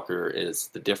Kenneth Walker is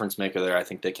the difference maker there. I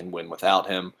think they can win without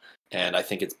him. And I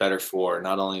think it's better for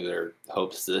not only their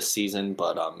hopes this season,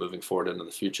 but moving forward into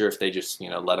the future if they just,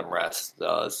 let him rest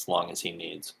as long as he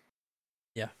needs.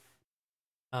 Yeah.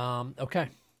 Okay.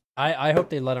 I hope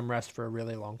they let him rest for a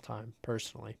really long time,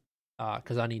 personally,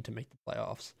 because I need to make the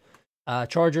playoffs.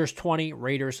 Chargers 20,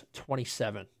 Raiders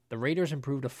 27. The Raiders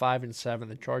improved to 5-7.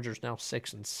 The Chargers now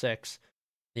 6-6.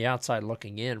 The outside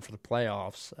looking in for the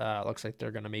playoffs. Looks like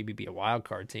they're going to maybe be a wild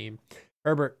card team.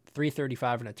 Herbert,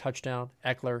 335 and a touchdown.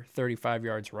 Eckler, 35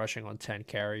 yards rushing on 10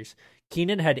 carries.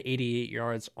 Keenan had 88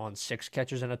 yards on 6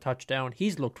 catches and a touchdown.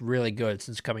 He's looked really good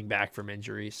since coming back from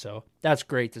injury, so that's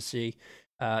great to see.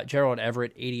 Gerald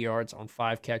Everett, 80 yards on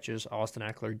 5 catches. Austin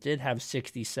Eckler did have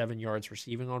 67 yards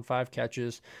receiving on 5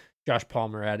 catches. Josh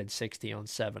Palmer added 60 on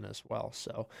 7 as well.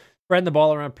 So spreading the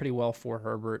ball around pretty well for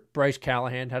Herbert. Bryce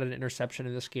Callahan had an interception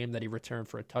in this game that he returned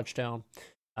for a touchdown.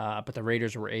 But the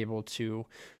Raiders were able to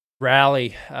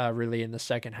rally really in the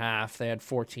second half. They had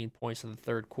 14 points in the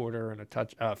third quarter and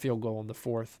a field goal in the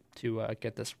fourth to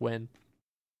get this win.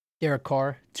 Derek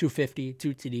Carr, 250,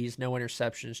 2 TDs, no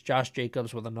interceptions. Josh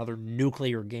Jacobs with another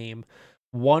nuclear game,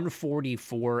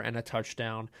 144 and a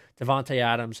touchdown. Devontae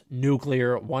Adams,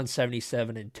 nuclear,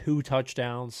 177 and 2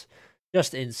 touchdowns.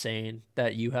 Just insane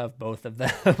that you have both of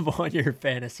them on your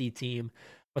fantasy team.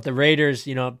 But the Raiders,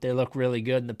 they look really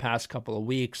good in the past couple of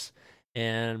weeks.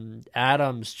 And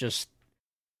Adams just,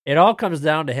 it all comes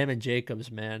down to him and Jacobs,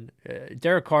 man.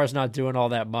 Derek Carr's not doing all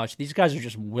that much. These guys are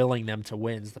just willing them to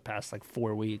wins the past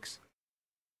 4 weeks.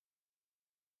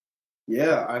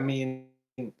 Yeah, I mean,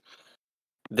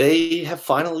 they have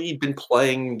finally been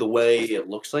playing the way it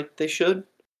looks like they should.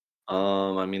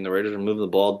 I mean, the Raiders are moving the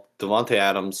ball. Devontae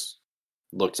Adams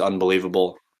looks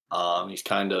unbelievable. He's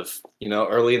kind of,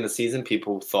 early in the season,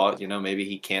 people thought, maybe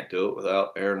he can't do it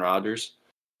without Aaron Rodgers.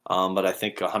 But I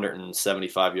think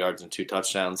 175 yards and 2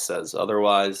 touchdowns says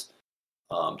otherwise.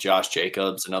 Josh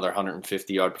Jacobs, another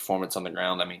 150-yard performance on the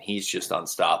ground. I mean, he's just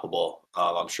unstoppable.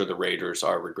 I'm sure the Raiders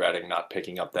are regretting not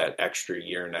picking up that extra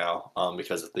year now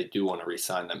because if they do want to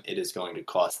re-sign them, it is going to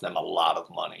cost them a lot of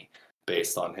money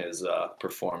based on his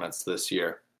performance this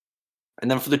year.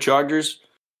 And then for the Chargers,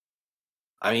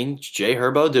 I mean, Jay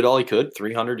Herbo did all he could,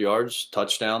 300 yards,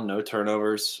 touchdown, no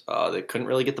turnovers. They couldn't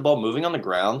really get the ball moving on the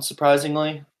ground,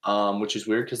 surprisingly, which is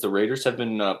weird because the Raiders have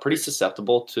been pretty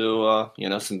susceptible to,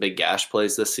 some big gash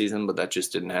plays this season, but that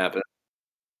just didn't happen.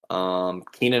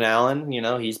 Keenan Allen,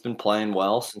 he's been playing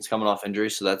well since coming off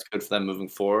injury, so that's good for them moving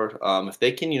forward. If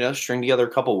they can, string together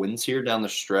a couple wins here down the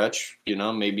stretch,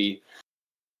 maybe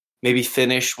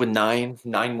finish with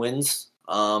nine wins.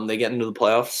 They get into the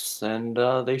playoffs,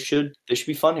 and they should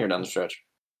be fun here down the stretch.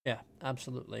 Yeah,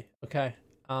 absolutely. Okay,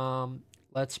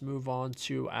 let's move on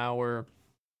to our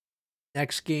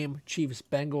next game.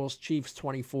 Chiefs-Bengals. Chiefs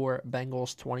 24,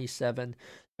 Bengals 27.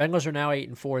 Bengals are now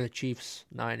 8-4. The Chiefs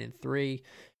 9-3.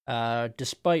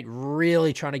 Despite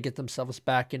really trying to get themselves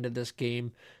back into this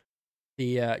game,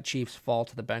 the Chiefs fall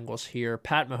to the Bengals here.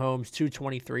 Pat Mahomes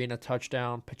 223 and a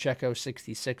touchdown. Pacheco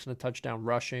 66 and a touchdown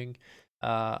rushing.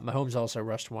 Mahomes also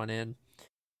rushed one in.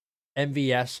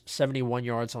 MVS, 71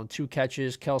 yards on 2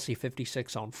 catches. Kelsey,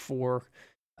 56 on 4.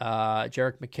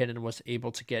 Jerick McKinnon was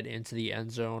able to get into the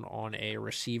end zone on a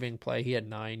receiving play. He had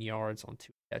 9 yards on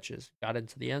 2 catches, got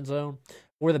into the end zone.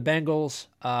 For the Bengals,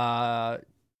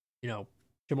 you know,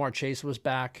 Jamar Chase was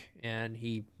back, and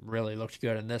he really looked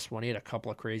good in this one. He had a couple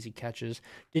of crazy catches.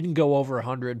 Didn't go over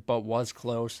 100, but was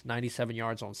close. 97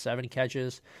 yards on 7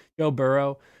 catches. Joe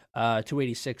Burrow,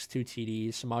 286, 2 TDs.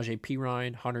 Samaje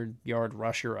Perine, 100-yard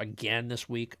rusher again this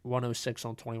week. 106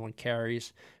 on 21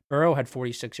 carries. Burrow had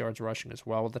 46 yards rushing as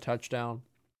well with a touchdown.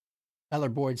 Tyler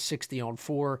Boyd, 60 on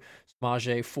 4.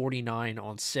 Samaje, 49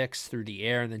 on 6 through the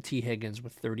air. And then T. Higgins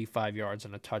with 35 yards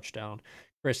and a touchdown.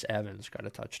 Chris Evans got a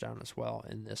touchdown as well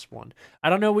in this one. I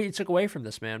don't know what you took away from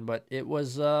this, man, but it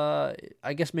was, I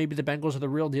guess maybe the Bengals are the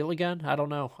real deal again. I don't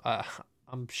know.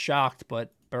 I'm shocked,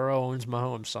 but Burrow owns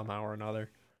Mahomes somehow or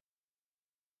another.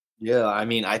 Yeah, I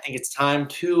mean, I think it's time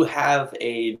to have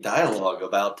a dialogue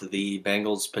about the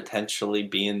Bengals potentially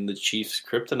being the Chiefs'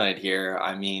 kryptonite here.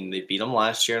 I mean, they beat them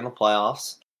last year in the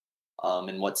playoffs,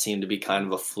 in what seemed to be kind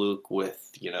of a fluke with,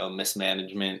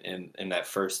 mismanagement in that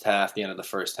first half, the end of the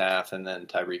first half, and then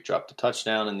Tyreek dropped a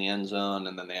touchdown in the end zone,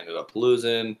 and then they ended up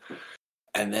losing.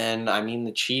 And then, I mean,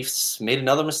 the Chiefs made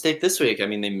another mistake this week. I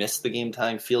mean, they missed the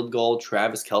game-time field goal.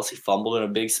 Travis Kelce fumbled in a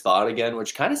big spot again,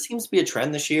 which kind of seems to be a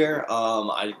trend this year.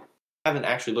 I haven't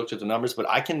actually looked at the numbers, but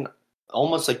I can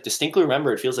almost distinctly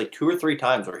remember it feels like 2 or 3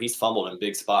 times where he's fumbled in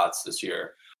big spots this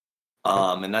year.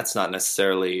 And that's not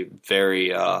necessarily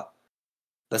very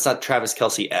that's not Travis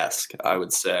Kelce-esque, I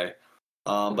would say.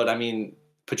 But I mean,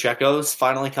 Pacheco's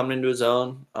finally coming into his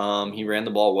own. He ran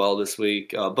the ball well this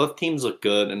week. Both teams look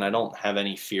good, and I don't have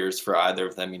any fears for either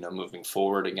of them, moving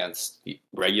forward against the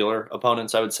regular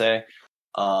opponents, I would say.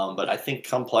 But I think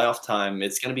come playoff time,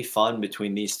 it's going to be fun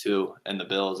between these two and the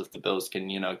Bills if the Bills can,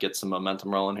 get some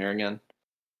momentum rolling here again.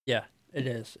 Yeah, it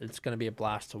is. It's going to be a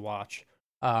blast to watch.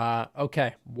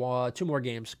 Okay, 2 more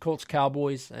games. Colts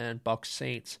Cowboys and Bucks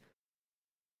Saints.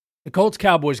 The Colts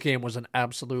Cowboys game was an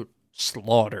absolute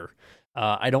slaughter.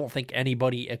 I don't think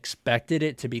anybody expected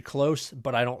it to be close,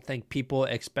 but I don't think people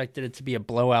expected it to be a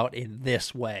blowout in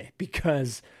this way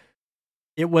because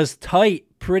it was tight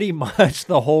pretty much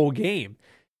the whole game.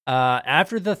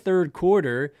 After the third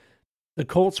quarter, the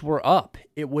Colts were up.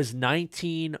 It was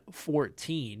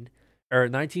 19-14 or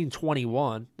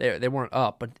 19-21. They weren't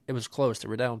up, but it was close. They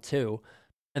were down 2.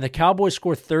 And the Cowboys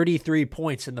scored 33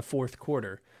 points in the fourth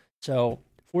quarter. So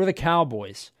for the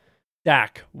Cowboys,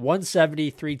 Dak,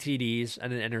 173 TDs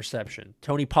and an interception.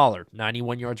 Tony Pollard,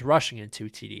 91 yards rushing and 2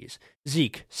 TDs.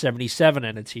 Zeke, 77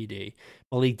 and a TD.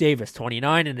 Malik Davis,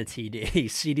 29 and a TD.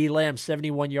 CeeDee Lamb,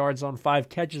 71 yards on 5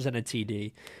 catches and a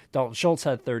TD. Dalton Schultz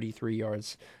had 33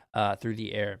 yards through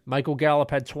the air. Michael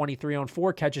Gallup had 23 on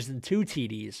 4 catches and 2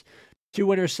 TDs. 2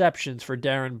 interceptions for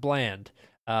Darren Bland.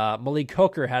 Malik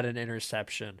Hooker had an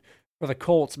interception. For the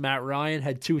Colts, Matt Ryan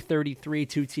had 233,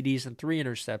 2 TDs, and 3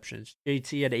 interceptions.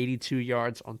 JT had 82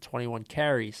 yards on 21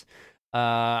 carries.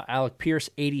 Alec Pierce,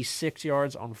 86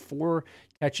 yards on 4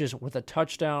 catches with a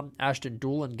touchdown. Ashton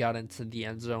Dulin got into the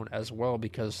end zone as well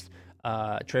because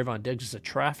Trayvon Diggs is a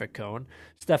traffic cone.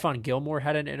 Stephon Gilmore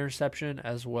had an interception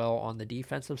as well on the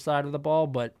defensive side of the ball,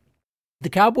 but the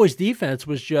Cowboys' defense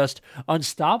was just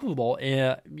unstoppable.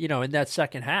 In that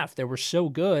second half, they were so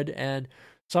good, and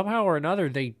somehow or another,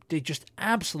 they just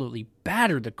absolutely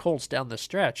battered the Colts down the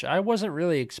stretch. I wasn't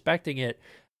really expecting it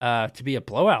to be a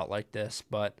blowout like this,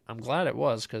 but I'm glad it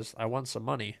was because I won some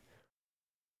money.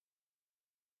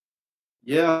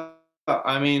 Yeah,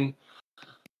 I mean,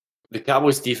 the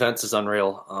Cowboys' defense is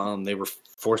unreal. They were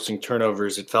forcing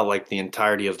turnovers. It felt like the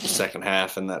entirety of the second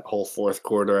half and that whole fourth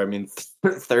quarter. I mean,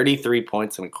 33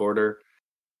 points in a quarter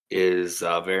is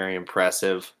very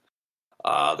impressive.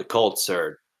 The Colts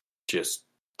are just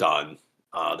done.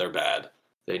 They're bad.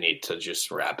 They need to just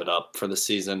wrap it up for the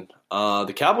season.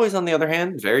 The Cowboys, on the other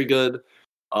hand, very good.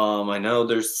 I know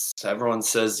everyone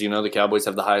says, the Cowboys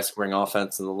have the highest scoring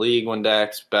offense in the league when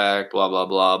Dak's back, blah, blah,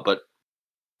 blah. But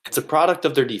it's a product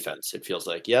of their defense, it feels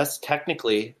like. Yes,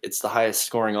 technically, it's the highest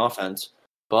scoring offense.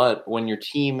 But when your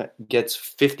team gets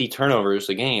 50 turnovers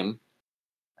a game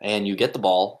and you get the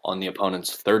ball on the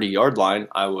opponent's 30-yard line,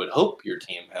 I would hope your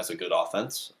team has a good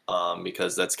offense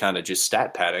because that's kind of just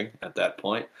stat padding at that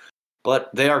point. But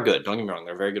they are good. Don't get me wrong.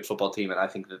 They're a very good football team, and I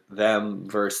think that them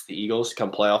versus the Eagles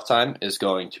come playoff time is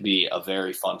going to be a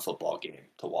very fun football game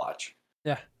to watch.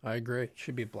 Yeah, I agree.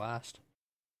 Should be a blast.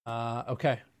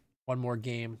 Okay, one more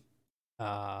game.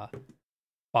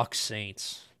 Bucks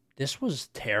Saints. This was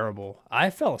terrible. I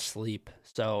fell asleep.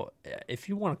 So if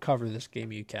you want to cover this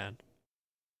game, you can.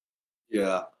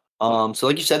 Yeah. So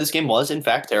like you said, this game was in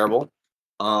fact terrible.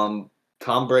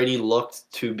 Tom Brady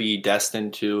looked to be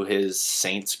destined to his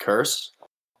Saints curse.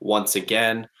 once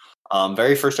again.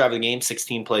 Very first drive of the game,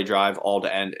 16-play drive, all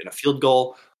to end in a field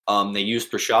goal. They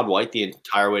used Rashad White the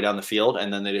entire way down the field,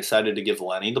 and then they decided to give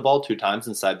Lenny the ball 2 times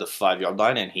inside the 5-yard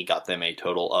line, and he got them a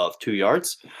total of 2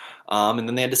 yards. And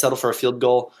then they had to settle for a field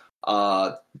goal.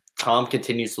 Tom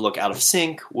continues to look out of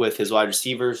sync with his wide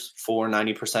receivers for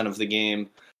 90% of the game.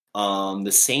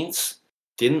 The Saints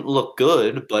didn't look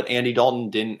good, but Andy Dalton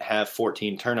didn't have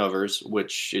 14 turnovers,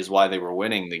 which is why they were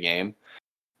winning the game.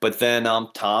 But then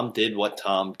Tom did what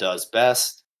Tom does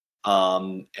best,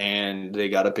 and they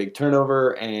got a big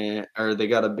turnover, I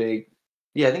think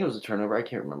it was a turnover. I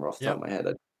can't remember off the top of my head.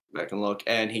 I'd go back and look.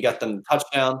 And he got them the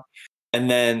touchdown, and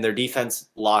then their defense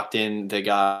locked in. They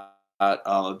got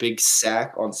a big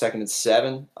sack on 2nd and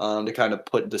 7 to kind of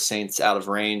put the Saints out of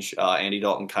range. Andy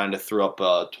Dalton kind of threw up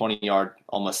a 20-yard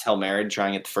almost Hail Mary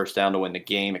trying to get the first down to win the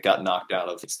game. It got knocked out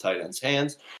of his tight end's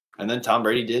hands. And then Tom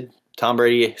Brady did Tom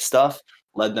Brady stuff,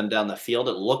 led them down the field.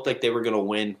 It looked like they were going to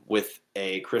win with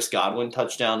a Chris Godwin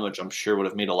touchdown, which I'm sure would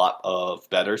have made a lot of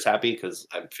bettors happy because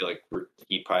I feel like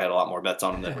he probably had a lot more bets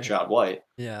on him than Rashad White.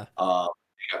 Yeah.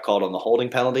 He got called on the holding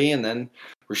penalty, and then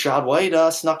Rashad White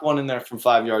snuck one in there from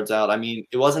 5 yards out. I mean,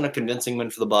 it wasn't a convincing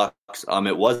win for the Bucs.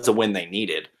 It was a win they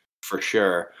needed for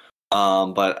sure,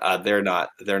 but they're not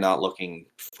looking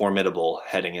formidable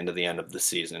heading into the end of the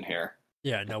season here.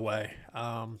 Yeah, no way.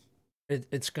 It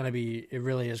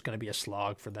really is gonna be a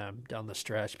slog for them down the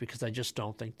stretch because I just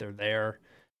don't think they're there.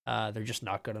 They're just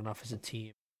not good enough as a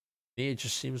team. To me, it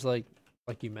just seems like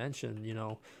you mentioned,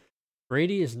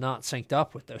 Brady is not synced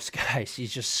up with those guys.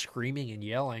 He's just screaming and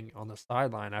yelling on the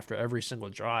sideline after every single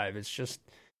drive.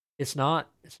 It's not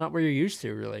where you're used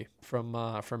to really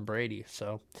from Brady.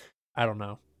 So I don't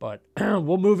know, but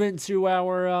we'll move into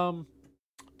our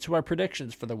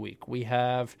predictions for the week. We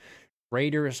have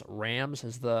Raiders Rams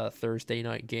as the Thursday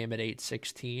night game at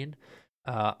 8:16.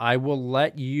 I will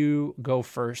let you go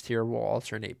first here. We'll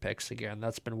alternate picks again.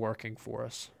 That's been working for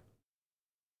us.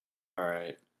 All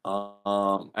right.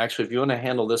 Actually, if you want to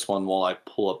handle this one while I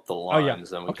pull up the lines,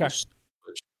 then we can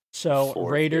switch. So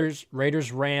Raiders,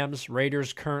 Rams.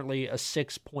 Raiders currently a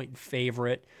 6-point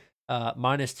favorite,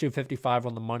 minus 255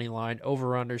 on the money line.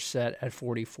 Over under set at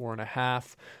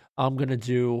 44.5. I'm gonna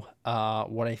do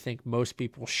what I think most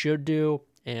people should do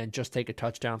and just take a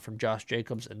touchdown from Josh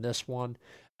Jacobs in this one.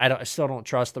 I still don't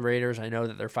trust the Raiders. I know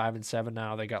that they're 5-7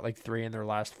 now. They got like 3 in their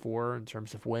last 4 in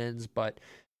terms of wins, but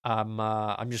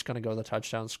I'm just going to go the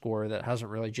touchdown score that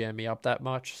hasn't really jammed me up that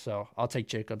much, so I'll take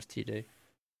Jacobs TD.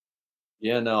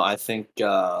 Yeah, no, I think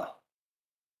Jacobs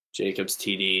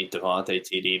TD, Devontae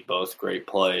TD, both great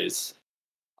plays.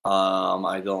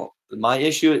 My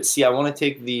issue is, I want to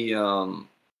take the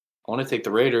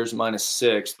Raiders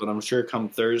 -6, but I'm sure come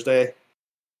Thursday,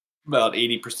 about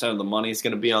 80% of the money is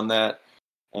going to be on that,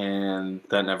 and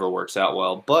that never works out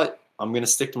well. But I'm going to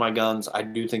stick to my guns. I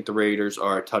do think the Raiders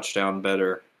are a touchdown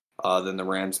better than the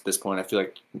Rams at this point. I feel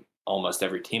like almost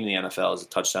every team in the NFL is a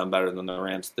touchdown better than the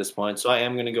Rams at this point. So I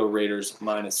am going to go Raiders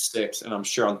 -6, and I'm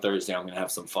sure on Thursday I'm going to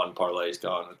have some fun parlays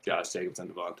going with Josh Jacobs and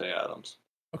Devontae Adams.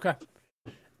 Okay.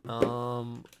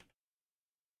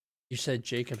 You said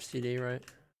Jacobs TD, right?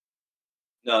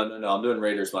 No. I'm doing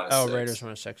Raiders -6. Oh, Raiders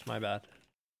 -6. My bad.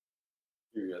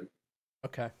 You're good.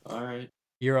 Okay. All right.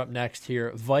 You're up next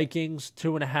here. Vikings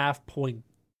 2.5-point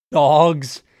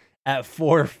dogs at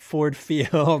Ford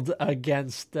Field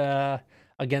against the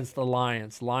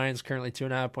Lions. Lions currently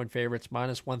 2.5-point favorites,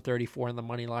 -134 in the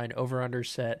money line. Over under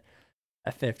set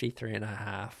at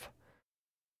 53.5.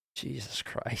 Jesus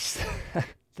Christ.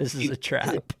 This is a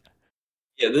trap.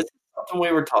 Yeah, this is something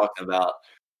we were talking about.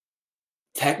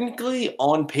 Technically,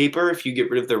 on paper, if you get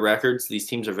rid of the records, these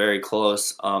teams are very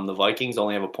close. The Vikings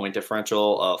only have a point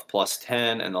differential of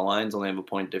 +10, and the Lions only have a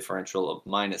point differential of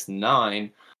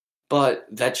 -9. But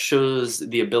that shows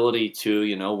the ability to,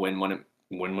 win when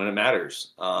it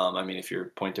matters. I mean, if your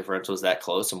point differential is that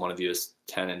close and one of you is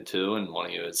 10-2 and one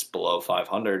of you is below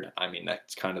 500, I mean,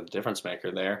 that's kind of the difference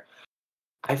maker there.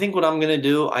 I think what I'm going to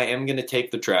do, I am going to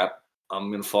take the trap. I'm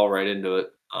going to fall right into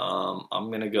it. I'm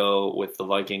going to go with the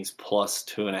Vikings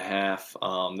 +2.5.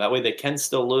 That way they can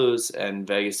still lose and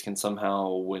Vegas can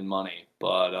somehow win money.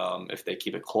 But if they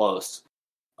keep it close,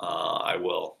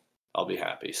 I'll be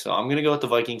happy. So I'm going to go with the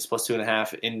Vikings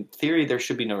 +2.5. In theory, there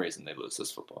should be no reason they lose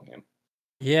this football game.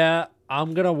 Yeah,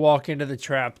 I'm going to walk into the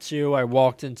trap too. I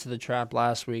walked into the trap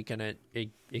last week and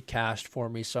it cashed for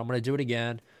me. So I'm going to do it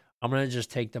again. I'm going to just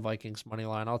take the Vikings money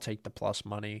line. I'll take the plus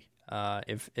money.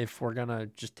 If we're going to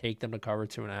just take them to cover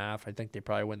 2.5, I think they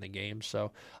probably win the game.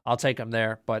 So I'll take them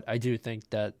there. But I do think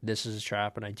that this is a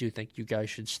trap, and I do think you guys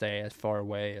should stay as far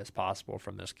away as possible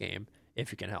from this game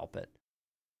if you can help it.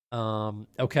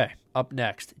 Okay, up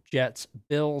next, Jets,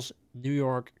 Bills, New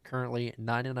York currently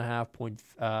 9.5 point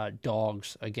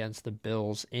dogs against the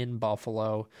Bills in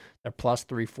Buffalo. They're plus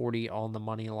 340 on the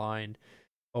money line.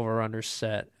 Over under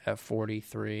set at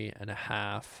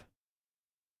 43.5.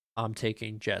 I'm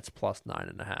taking Jets plus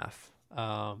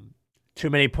 9.5. Too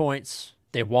many points.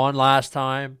 They won last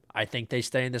time. I think they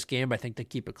stay in this game. I think they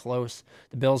keep it close.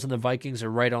 The Bills and the Vikings are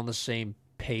right on the same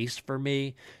pace for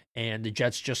me, and the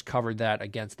Jets just covered that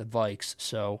against the Vikes.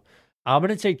 So I'm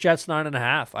going to take Jets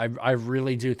 9.5. I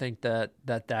really do think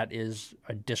that is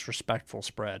a disrespectful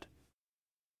spread.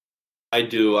 I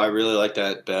do. I really like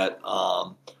that bet.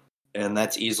 And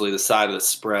that's easily the side of the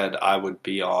spread I would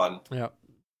be on. Yeah.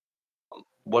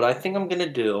 What I think I'm going to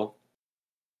do,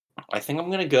 I think I'm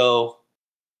going to go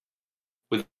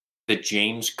with the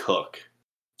James Cook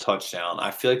touchdown.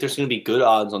 I feel like there's going to be good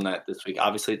odds on that this week.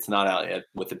 Obviously, it's not out yet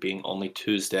with it being only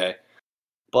Tuesday,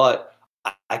 but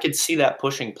I could see that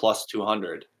pushing plus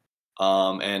 200.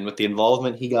 And with the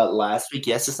involvement he got last week,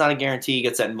 yes, it's not a guarantee he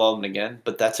gets that involvement again,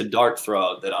 but that's a dart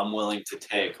throw that I'm willing to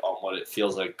take on what it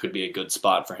feels like could be a good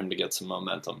spot for him to get some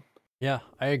momentum. Yeah,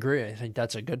 I agree. I think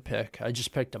that's a good pick. I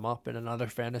just picked him up in another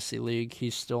fantasy league.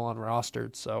 He's still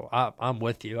unrostered, so I'm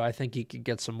with you. I think he could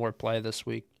get some more play this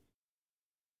week.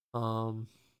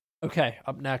 Okay,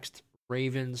 up next,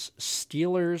 Ravens,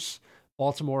 Steelers.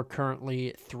 Baltimore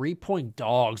currently 3-point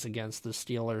dogs against the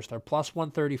Steelers. They're plus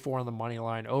 134 on the money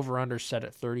line. Over under set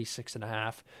at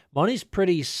 36.5. Money's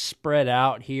pretty spread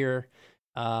out here.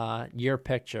 Your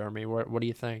pick, Jeremy. What do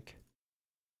you think?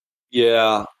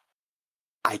 Yeah,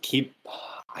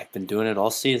 I've been doing it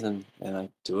all season, and I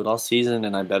do it all season,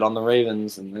 and I bet on the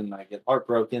Ravens, and then I get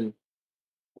heartbroken.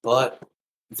 But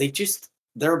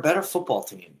they're a better football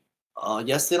team.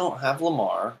 Yes, they don't have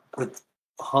Lamar, but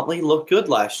Huntley looked good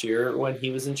last year when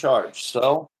he was in charge.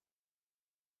 So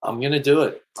I'm going to do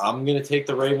it. I'm going to take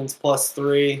the Ravens plus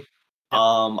 3.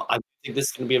 I think this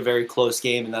is going to be a very close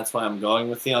game, and that's why I'm going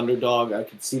with the underdog. I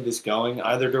could see this going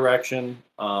either direction,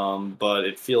 but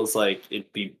it feels like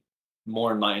it'd be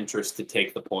more in my interest to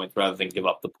take the points rather than give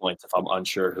up the points if I'm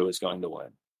unsure who is going to win.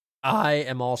 I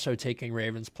am also taking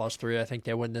Ravens plus 3. I think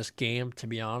they win this game, to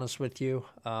be honest with you.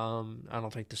 I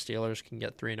don't think the Steelers can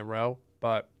get 3 in a row,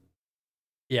 but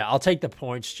yeah, I'll take the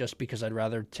points just because I'd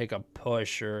rather take a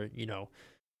push or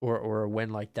a win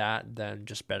like that than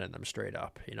just betting them straight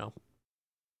up.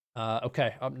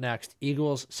 Okay, up next,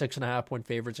 Eagles 6.5 point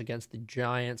favorites against the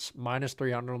Giants, minus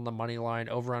 300 on the money line,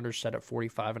 over under set at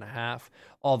 45.5.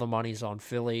 All the money's on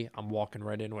Philly. I'm walking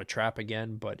right into a trap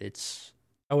again, but it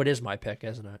is my pick,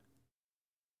 isn't it?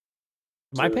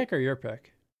 My pick or your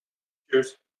pick?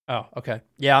 Cheers. Oh, okay.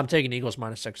 Yeah, I'm taking Eagles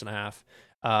minus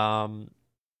 6.5.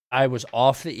 I was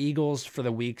off the Eagles for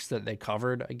the weeks that they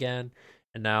covered again,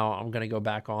 and now I'm going to go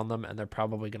back on them, and they're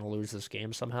probably going to lose this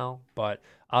game somehow. But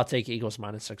I'll take Eagles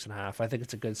minus 6.5. I think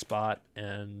it's a good spot,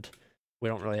 and we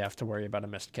don't really have to worry about a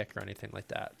missed kick or anything like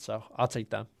that. So I'll take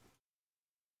them.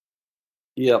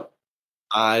 Yep,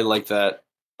 I like that.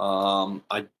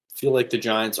 I feel like the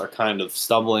Giants are kind of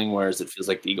stumbling, whereas it feels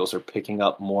like the Eagles are picking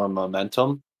up more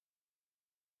momentum,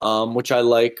 which I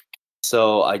like.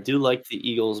 So I do like the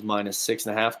Eagles minus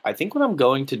 6.5. I think what I'm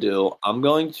going to do, I'm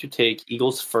going to take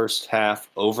Eagles first half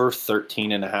over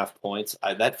 13.5 points.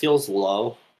 That feels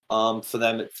low for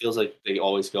them. It feels like they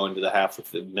always go into the half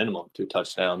with the minimum 2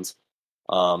 touchdowns.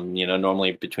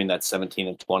 Normally between that 17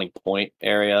 and 20 point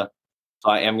area.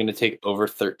 So I am going to take over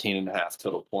 13.5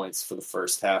 total points for the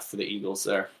first half for the Eagles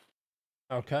there.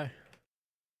 Okay.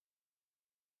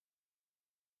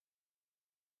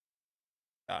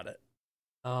 Got it.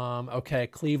 Okay,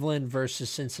 Cleveland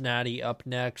versus Cincinnati up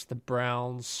next. The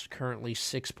Browns currently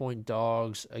 6-point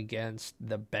dogs against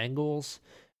the Bengals.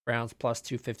 Browns plus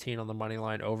 215 on the money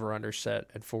line, over under set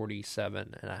at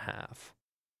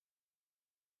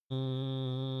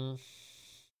 47.5.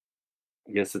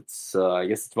 I guess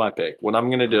it's my pick. What I'm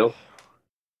going to do,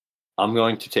 I'm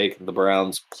going to take the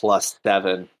Browns plus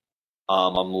 7.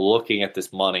 I'm looking at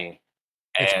this money,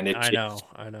 and I know.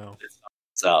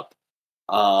 It's up.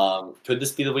 Could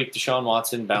this be the week Deshaun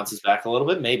Watson bounces back a little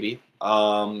bit? Maybe.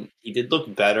 He did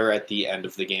look better at the end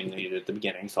of the game than he did at the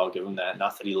beginning, so I'll give him that.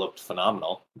 Not that he looked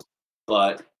phenomenal,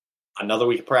 but another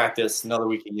week of practice, another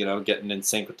week of, getting in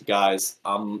sync with the guys.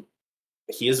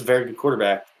 He is a very good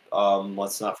quarterback.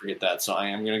 Let's not forget that. So I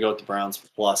am going to go with the Browns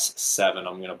plus 7.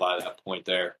 I'm going to buy that point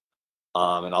there,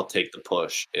 and I'll take the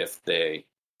push if they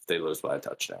lose by a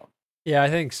touchdown. Yeah, I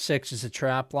think 6 is a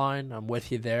trap line. I'm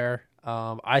with you there.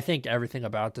 I think everything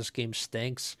about this game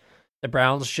stinks. The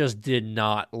Browns just did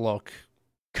not look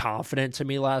confident to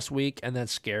me last week, and that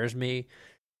scares me.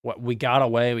 we got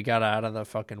away, we got out of the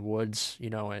fucking woods,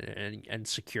 and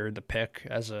secured the pick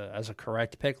as a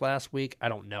correct pick last week. I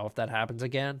don't know if that happens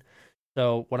again.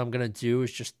 So what I'm gonna do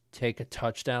is just take a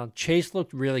touchdown. Chase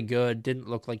looked really good. Didn't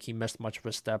look like he missed much of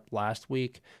a step last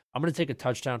week. I'm gonna take a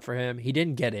touchdown for him. He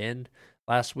didn't get in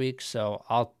last week, so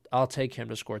I'll take him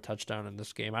to score a touchdown in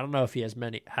this game. I don't know if he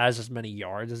has as many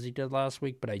yards as he did last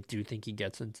week, but I do think he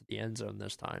gets into the end zone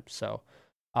this time. So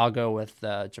I'll go with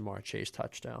Jamar Chase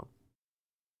touchdown.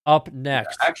 Up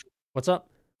next, Actually, what's up?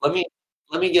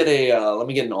 let me get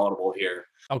an audible here.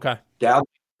 Okay. Down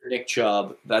Nick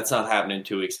Chubb. That's not happening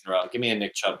 2 weeks in a row. Give me a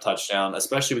Nick Chubb touchdown,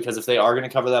 especially because if they are going to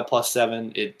cover that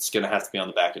 +7, it's going to have to be on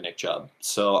the back of Nick Chubb.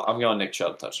 So I'm going Nick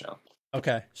Chubb touchdown.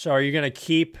 Okay. So are you going to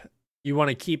keep? You want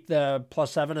to keep the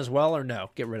 +7 as well, or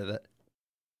no? Get rid of it.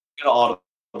 Get an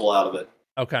audible out of it.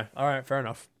 Okay. All right. Fair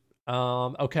enough.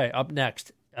 Okay. Up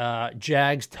next,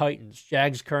 Jags Titans.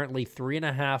 Jags currently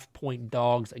 3.5-point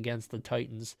dogs against the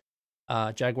Titans.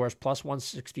 Jaguars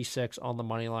 +166 on the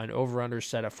money line. Over under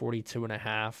set at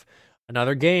 42.5.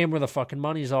 Another game where the fucking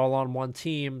money's all on one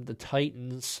team. The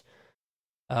Titans,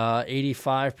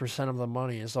 85% of the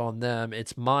money is on them.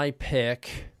 It's my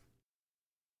pick.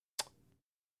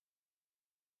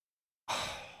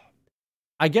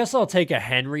 I guess I'll take a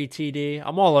Henry TD.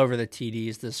 I'm all over the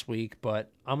TDs this week,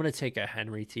 but I'm going to take a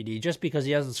Henry TD just because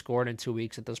he hasn't scored in 2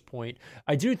 weeks at this point.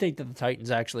 I do think that the Titans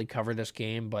actually cover this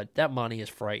game, but that money is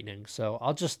frightening. So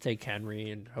I'll just take Henry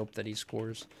and hope that he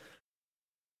scores.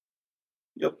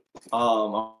 Yep.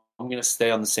 I'm going to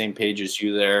stay on the same page as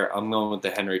you there. I'm going with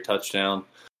the Henry touchdown.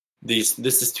 This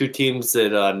is two teams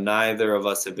that neither of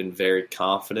us have been very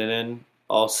confident in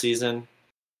all season.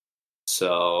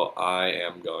 So I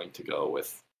am going to go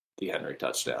with the Henry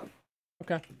touchdown.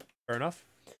 Okay, fair enough.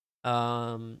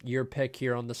 Your pick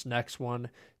here on this next one.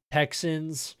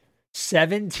 Texans,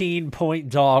 17-point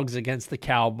dogs against the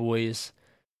Cowboys.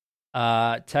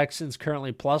 Texans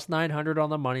currently +900 on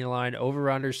the money line.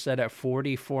 Over-under set at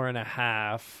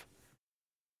 44.5.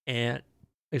 And,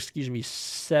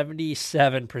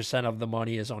 77% of the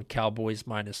money is on Cowboys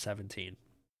 -17.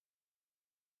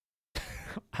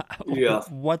 Yeah.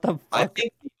 What the fuck? I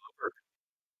think the over.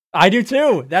 I do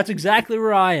too. That's exactly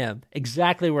where I am.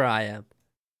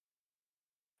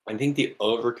 I think the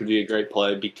over could be a great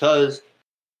play because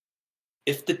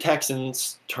if the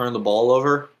Texans turn the ball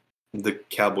over, the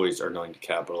Cowboys are going to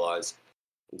capitalize.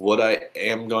 What I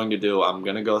am going to do, I'm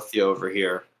going to go with the over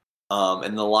here.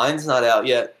 And the line's not out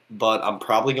yet, but I'm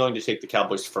probably going to take the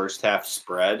Cowboys' first half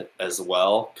spread as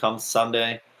well come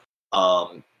Sunday.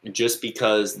 Just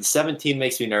because the 17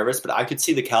 makes me nervous, but I could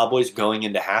see the Cowboys going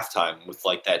into halftime with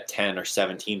like that 10 or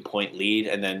 17-point lead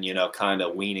and then, kind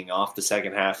of weaning off the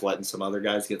second half, letting some other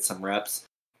guys get some reps,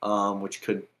 which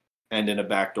could end in a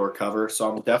backdoor cover. So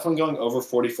I'm definitely going over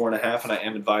 44.5, and I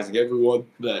am advising everyone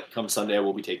that come Sunday I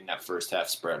will be taking that first half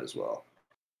spread as well.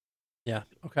 Yeah,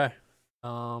 okay.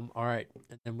 All right.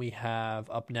 And then we have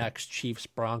up next Chiefs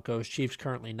Broncos. Chiefs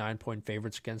currently 9-point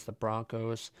favorites against the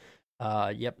Broncos.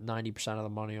 90% of the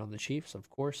money on the Chiefs, of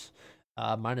course.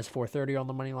 -430 on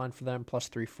the money line for them,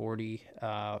 +340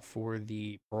 for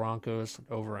the Broncos.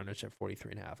 Over under at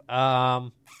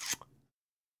 43.5.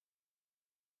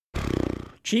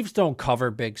 Chiefs don't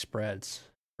cover big spreads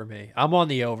for me. I'm on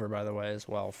the over, by the way, as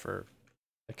well for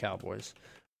the Cowboys.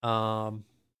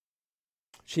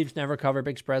 Chiefs never cover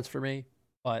big spreads for me,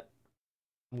 but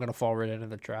I'm gonna fall right into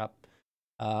the trap.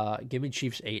 Give me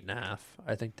Chiefs 8.5.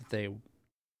 I think that they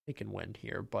can win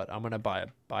here, but I'm gonna buy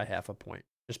half a point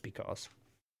just because.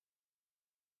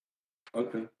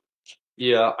 Okay.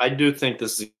 Yeah, I do think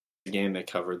this is a game they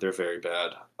covered. They're very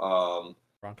bad.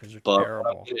 Broncos are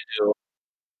terrible.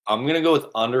 I'm gonna go with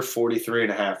under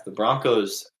 43.5. The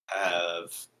Broncos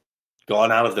have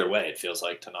gone out of their way, it feels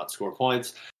like, to not score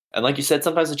points. And like you said,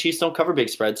 sometimes the Chiefs don't cover big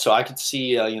spreads, so I could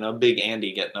see Big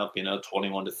Andy getting up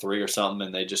 21-3 or something,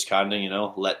 and they just kind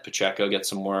of let Pacheco get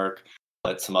some work.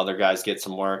 Let some other guys get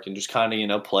some work and just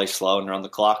kind of, play slow and run the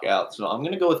clock out. So I'm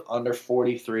going to go with under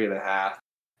 43.5.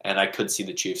 And I could see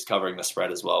the Chiefs covering the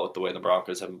spread as well with the way the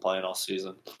Broncos have been playing all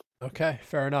season. Okay,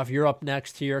 fair enough. You're up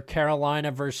next here.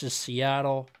 Carolina versus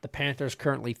Seattle. The Panthers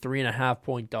currently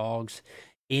 3.5-point dogs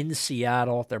in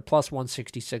Seattle. They're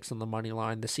 +166 on the money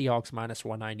line. The Seahawks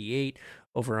 -198.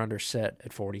 Over under set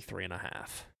at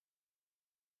 43.5.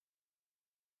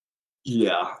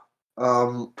 Yeah.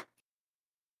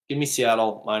 Give me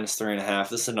Seattle -3.5.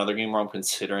 This is another game where I'm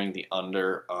considering the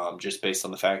under, just based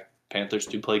on the fact Panthers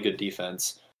do play good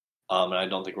defense, and I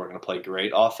don't think we're going to play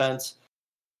great offense.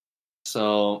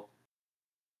 So,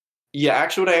 yeah,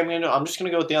 actually, what I am going to do, I'm just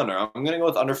going to go with the under. I'm going to go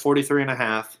with under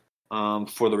 43.5.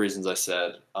 for the reasons I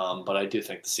said. But I do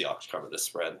think the Seahawks cover this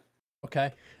spread.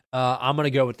 Okay. I'm going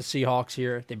to go with the Seahawks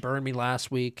here. They burned me last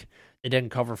week. They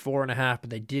didn't cover 4.5, but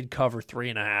they did cover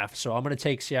 3.5. So I'm going to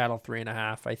take Seattle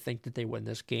 3.5. I think that they win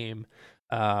this game.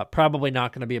 Probably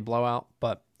not going to be a blowout,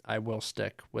 but I will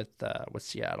stick with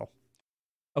Seattle.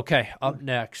 Okay, up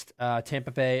next,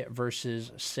 Tampa Bay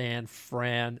versus San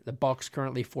Fran. The Bucs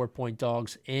currently 4-point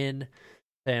dogs in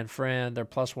San Fran. They're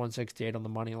plus 168 on the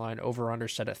money line. Over under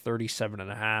set at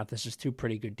 37.5. This is two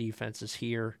pretty good defenses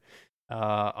here.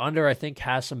 Under, I think,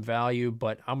 has some value,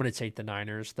 but I'm going to take the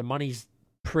Niners. The money's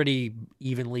pretty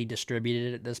evenly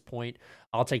distributed at this point.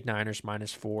 I'll take Niners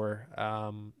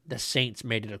 -4. The Saints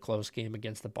made it a close game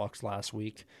against the Bucs last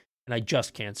week, and I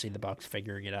just can't see the Bucs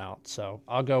figuring it out. So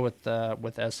I'll go with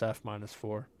SF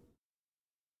 -4.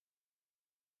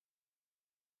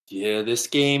 Yeah, this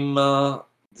game,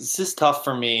 this is tough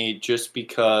for me just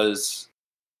because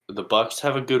the Bucs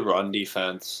have a good run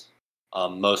defense.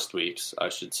 Most weeks, I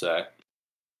should say.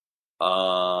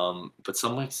 But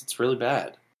some weeks it's really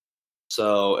bad.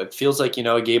 So it feels like,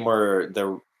 a game where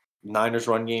the Niners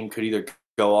run game could either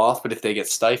go off, but if they get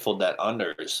stifled, that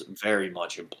under is very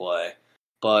much in play.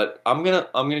 But I'm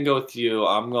gonna go with you.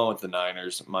 I'm going with the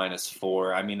Niners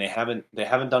 -4. I mean, they haven't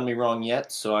done me wrong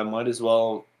yet, so I might as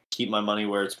well keep my money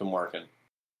where it's been working.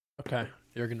 Okay,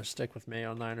 you're gonna stick with me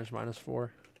on Niners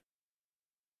 -4.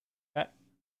 Okay.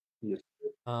 Yes.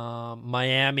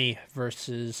 Miami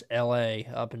versus LA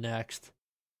up next.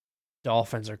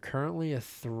 Dolphins are currently a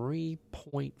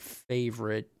 3-point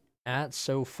favorite at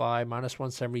SoFi,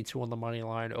 -172 on the money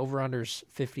line. Over-unders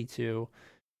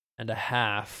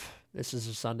 52.5. This is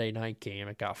a Sunday night game.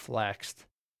 It got flexed.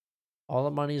 All the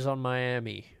money's on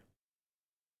Miami.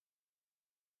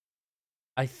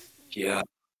 Yeah.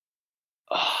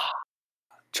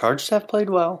 Chargers have played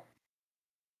well.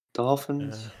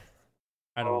 Dolphins.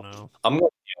 I don't know. I'm going.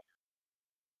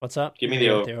 What's up? Give me the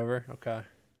over. Okay.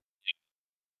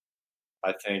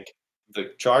 I think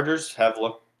the Chargers have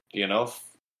looked,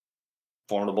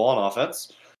 formidable on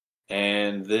offense,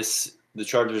 and the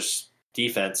Chargers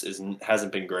defense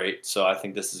hasn't been great. So I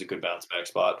think this is a good bounce back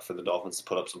spot for the Dolphins to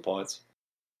put up some points.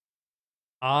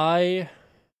 I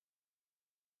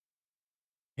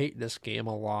hate this game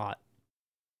a lot.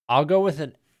 I'll go with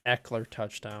an Eckler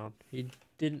touchdown. He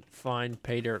didn't find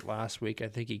pay dirt last week. I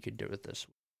think he could do it this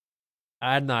week.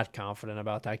 I'm not confident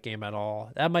about that game at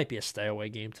all. That might be a stay away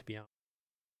game, to be honest.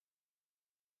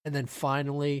 And then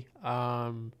finally,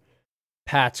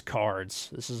 Pats Cards.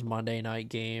 This is Monday night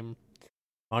game.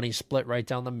 Money split right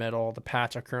down the middle. The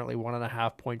Pats are currently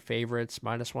 1.5-point favorites,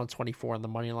 -124 on the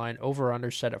money line. Over under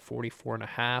set at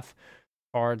 44.5.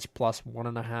 Cards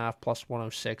 +1.5,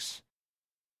 +106.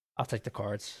 I'll take the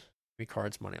Cards. Give me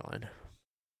Cards money line.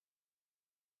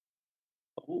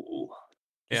 Ooh.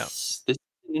 Yeah. This is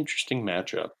an interesting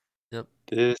matchup. Yep.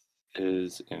 This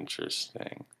is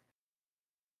interesting.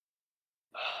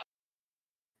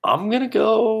 I'm gonna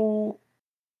go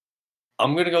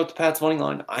with the Pats money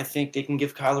line. I think they can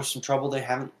give Kyler some trouble. They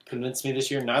haven't convinced me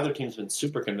this year. Neither team's been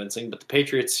super convincing, but the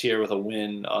Patriots here with a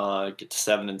win get to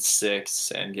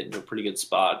 7-6 and get into a pretty good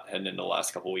spot heading into the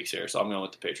last couple weeks here. So I'm going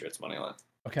with the Patriots money line.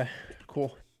 Okay,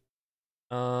 cool.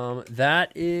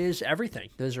 That is everything.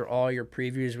 Those are all your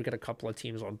previews. We got a couple of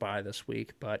teams on bye this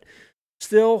week, but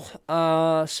still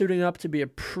suiting up to be a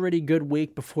pretty good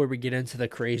week before we get into the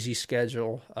crazy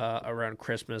schedule around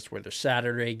Christmas where there's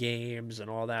Saturday games and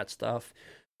all that stuff.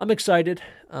 I'm excited.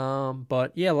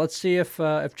 But yeah, let's see if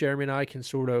Jeremy and I can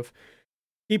sort of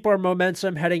keep our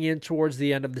momentum heading in towards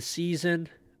the end of the season.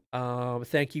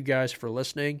 Thank you guys for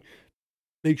listening.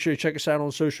 Make sure you check us out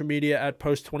on social media at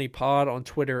Post20Pod on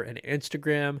Twitter and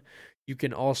Instagram. You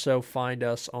can also find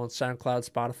us on SoundCloud,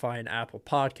 Spotify, and Apple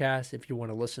Podcasts if you want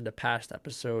to listen to past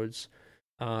episodes.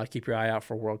 Keep your eye out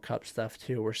for World Cup stuff,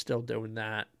 too. We're still doing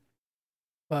that.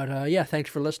 But, yeah,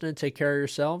 thanks for listening. Take care of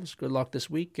yourselves. Good luck this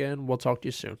week, and we'll talk to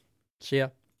you soon. See ya.